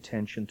paying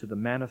attention to the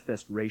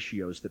manifest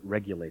ratios that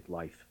regulate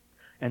life,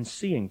 and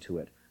seeing to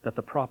it that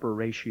the proper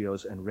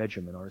ratios and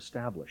regimen are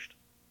established.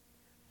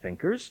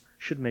 Thinkers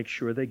should make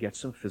sure they get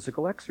some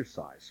physical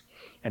exercise,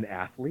 and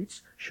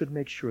athletes should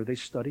make sure they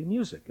study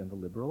music and the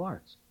liberal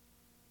arts.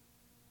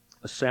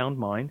 A sound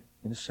mind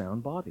in a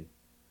sound body.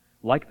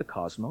 Like the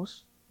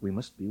cosmos, we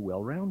must be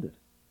well-rounded.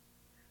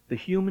 The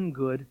human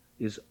good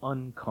is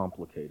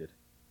uncomplicated.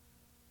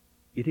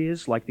 It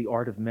is, like the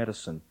art of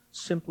medicine,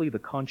 simply the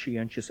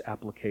conscientious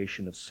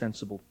application of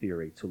sensible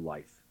theory to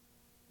life.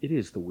 It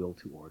is the will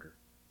to order.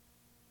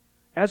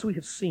 As we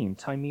have seen,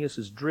 Timaeus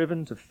is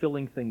driven to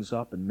filling things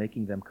up and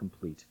making them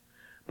complete.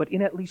 But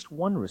in at least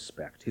one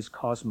respect, his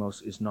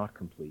cosmos is not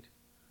complete.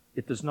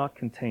 It does not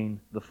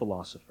contain the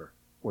philosopher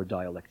or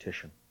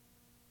dialectician.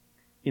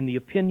 In the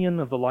opinion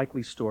of the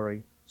likely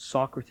story,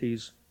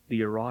 Socrates,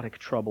 the erotic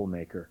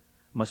troublemaker,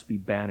 must be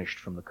banished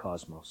from the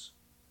cosmos.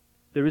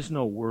 There is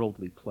no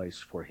worldly place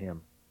for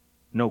him,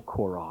 no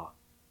chora.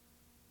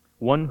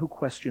 One who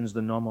questions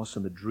the nomos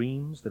and the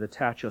dreams that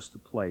attach us to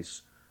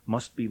place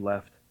must be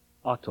left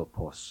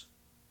atopos,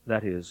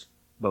 that is,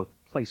 both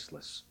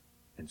placeless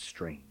and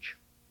strange.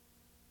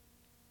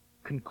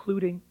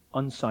 Concluding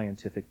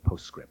unscientific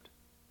postscript.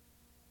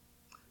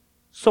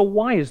 So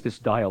why is this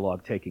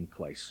dialogue taking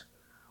place?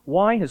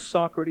 Why has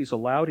Socrates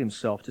allowed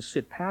himself to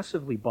sit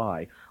passively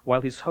by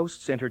while his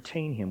hosts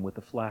entertain him with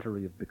the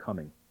flattery of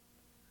becoming?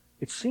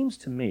 It seems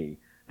to me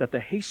that the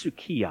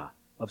hesukia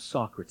of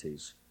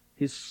Socrates,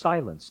 his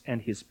silence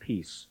and his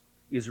peace,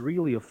 is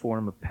really a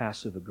form of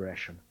passive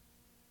aggression.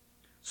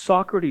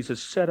 Socrates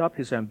has set up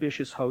his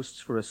ambitious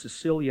hosts for a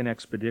Sicilian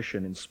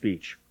expedition in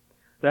speech.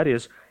 That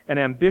is, an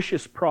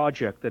ambitious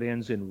project that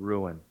ends in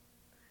ruin.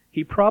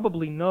 He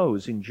probably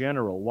knows in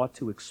general what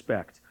to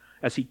expect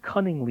as he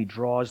cunningly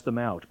draws them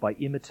out by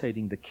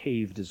imitating the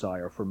cave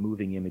desire for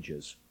moving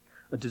images,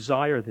 a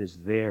desire that is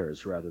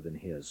theirs rather than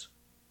his.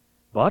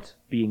 But,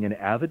 being an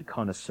avid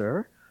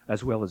connoisseur,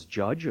 as well as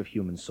judge of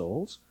human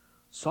souls,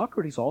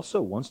 Socrates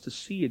also wants to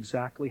see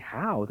exactly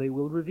how they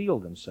will reveal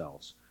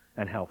themselves,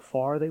 and how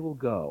far they will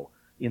go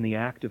in the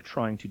act of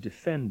trying to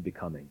defend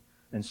becoming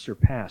and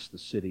surpass the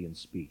city in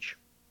speech.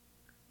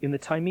 In the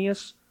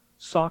Timaeus,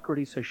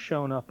 Socrates has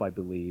shown up, I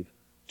believe,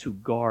 to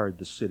guard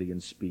the city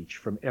in speech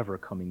from ever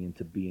coming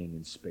into being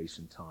in space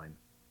and time.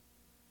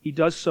 He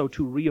does so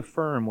to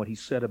reaffirm what he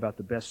said about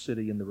the best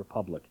city in the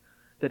Republic,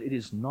 that it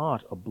is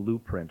not a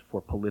blueprint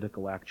for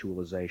political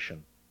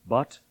actualization,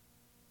 but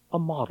a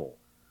model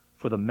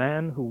for the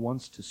man who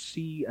wants to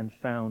see and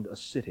found a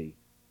city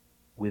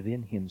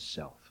within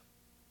himself.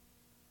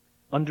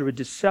 Under a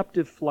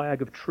deceptive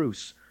flag of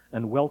truce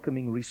and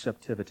welcoming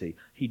receptivity,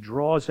 he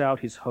draws out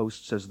his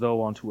hosts as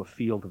though onto a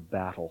field of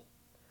battle.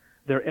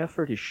 Their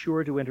effort is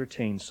sure to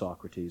entertain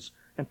Socrates,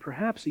 and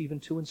perhaps even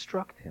to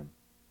instruct him.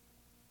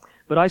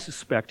 But I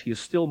suspect he is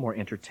still more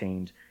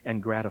entertained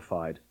and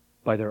gratified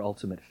by their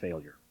ultimate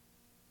failure.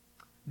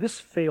 This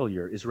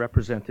failure is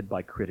represented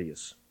by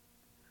Critias.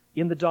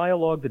 In the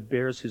dialogue that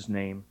bears his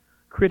name,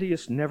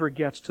 Critias never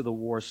gets to the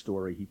war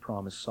story he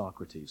promised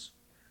Socrates.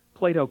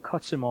 Plato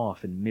cuts him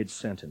off in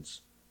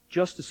mid-sentence,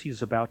 just as he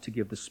is about to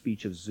give the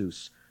speech of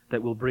Zeus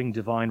that will bring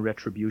divine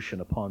retribution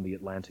upon the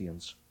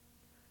Atlanteans.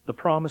 The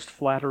promised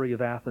flattery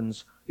of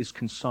Athens is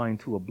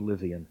consigned to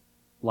oblivion,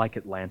 like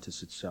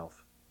Atlantis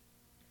itself.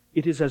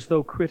 It is as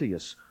though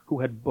Critias, who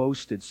had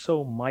boasted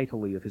so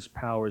mightily of his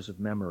powers of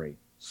memory,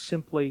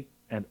 simply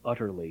and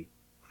utterly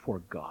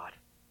forgot.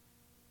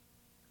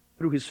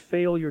 Through his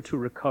failure to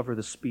recover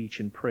the speech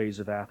in praise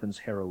of Athens'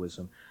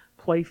 heroism,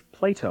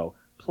 Plato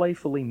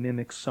playfully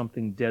mimics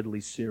something deadly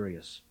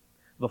serious,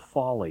 the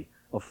folly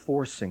of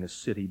forcing a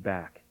city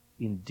back,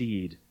 in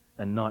deed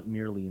and not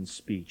merely in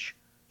speech,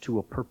 to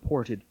a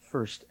purported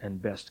first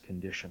and best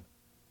condition.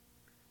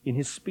 In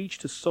his speech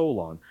to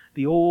Solon,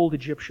 the old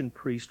Egyptian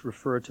priest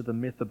referred to the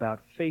myth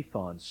about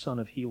Phaethon, son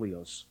of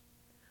Helios.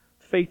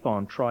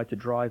 Phaethon tried to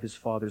drive his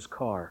father's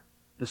car,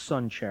 the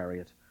sun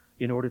chariot,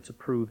 in order to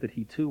prove that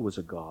he too was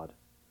a god.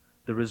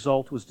 The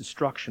result was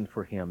destruction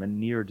for him and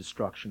near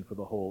destruction for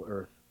the whole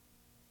earth.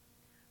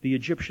 The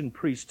Egyptian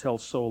priest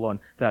tells Solon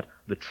that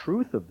the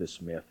truth of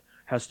this myth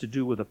has to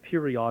do with a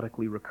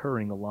periodically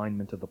recurring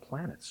alignment of the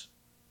planets.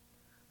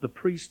 The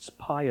priest's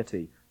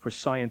piety for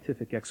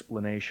scientific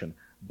explanation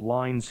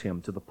blinds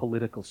him to the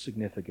political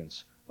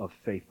significance of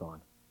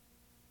Phaethon.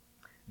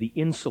 The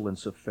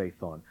insolence of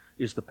Phaethon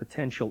is the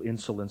potential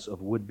insolence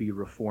of would-be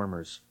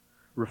reformers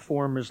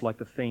like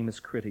the famous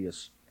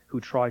Critias, who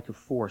try to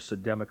force a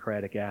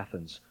democratic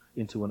Athens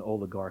into an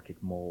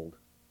oligarchic mold.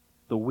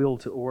 The will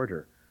to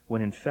order,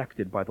 when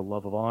infected by the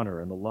love of honor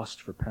and the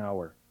lust for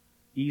power,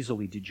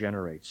 easily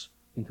degenerates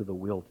into the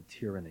will to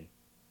tyranny.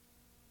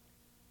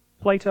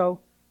 Plato,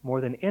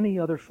 more than any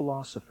other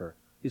philosopher,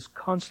 is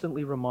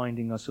constantly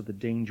reminding us of the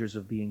dangers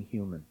of being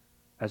human,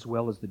 as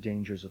well as the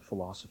dangers of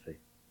philosophy.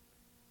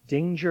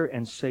 Danger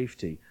and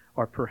safety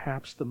are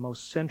perhaps the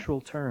most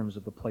central terms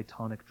of the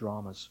Platonic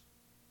dramas.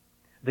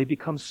 They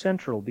become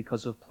central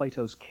because of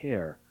Plato's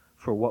care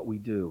for what we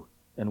do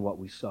and what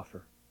we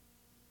suffer.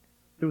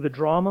 Through the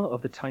drama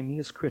of the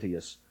Timaeus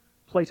Critias,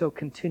 Plato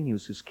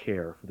continues his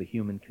care for the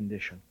human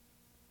condition.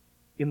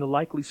 In the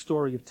likely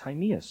story of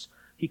Timaeus,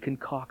 he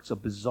concocts a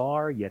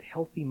bizarre yet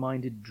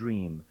healthy-minded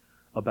dream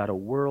about a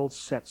world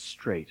set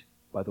straight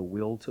by the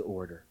will to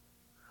order,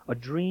 a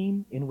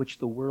dream in which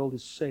the world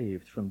is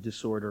saved from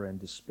disorder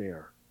and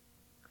despair.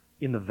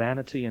 In the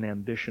vanity and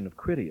ambition of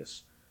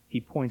Critias,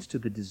 he points to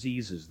the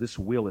diseases this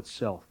will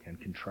itself can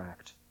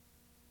contract.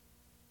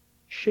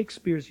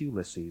 Shakespeare's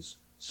Ulysses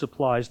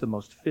supplies the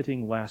most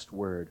fitting last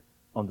word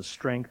on the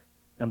strength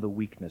and the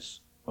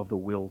weakness of the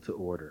will to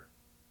order.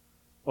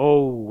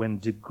 Oh, when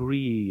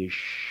degree is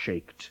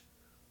shaked,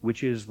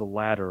 which is the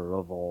ladder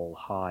of all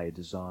high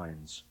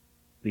designs,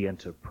 the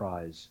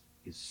enterprise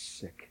is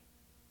sick.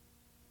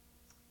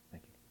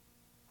 Thank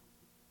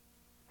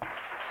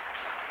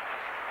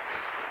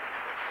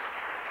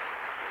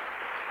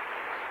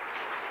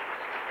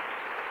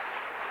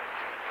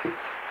you.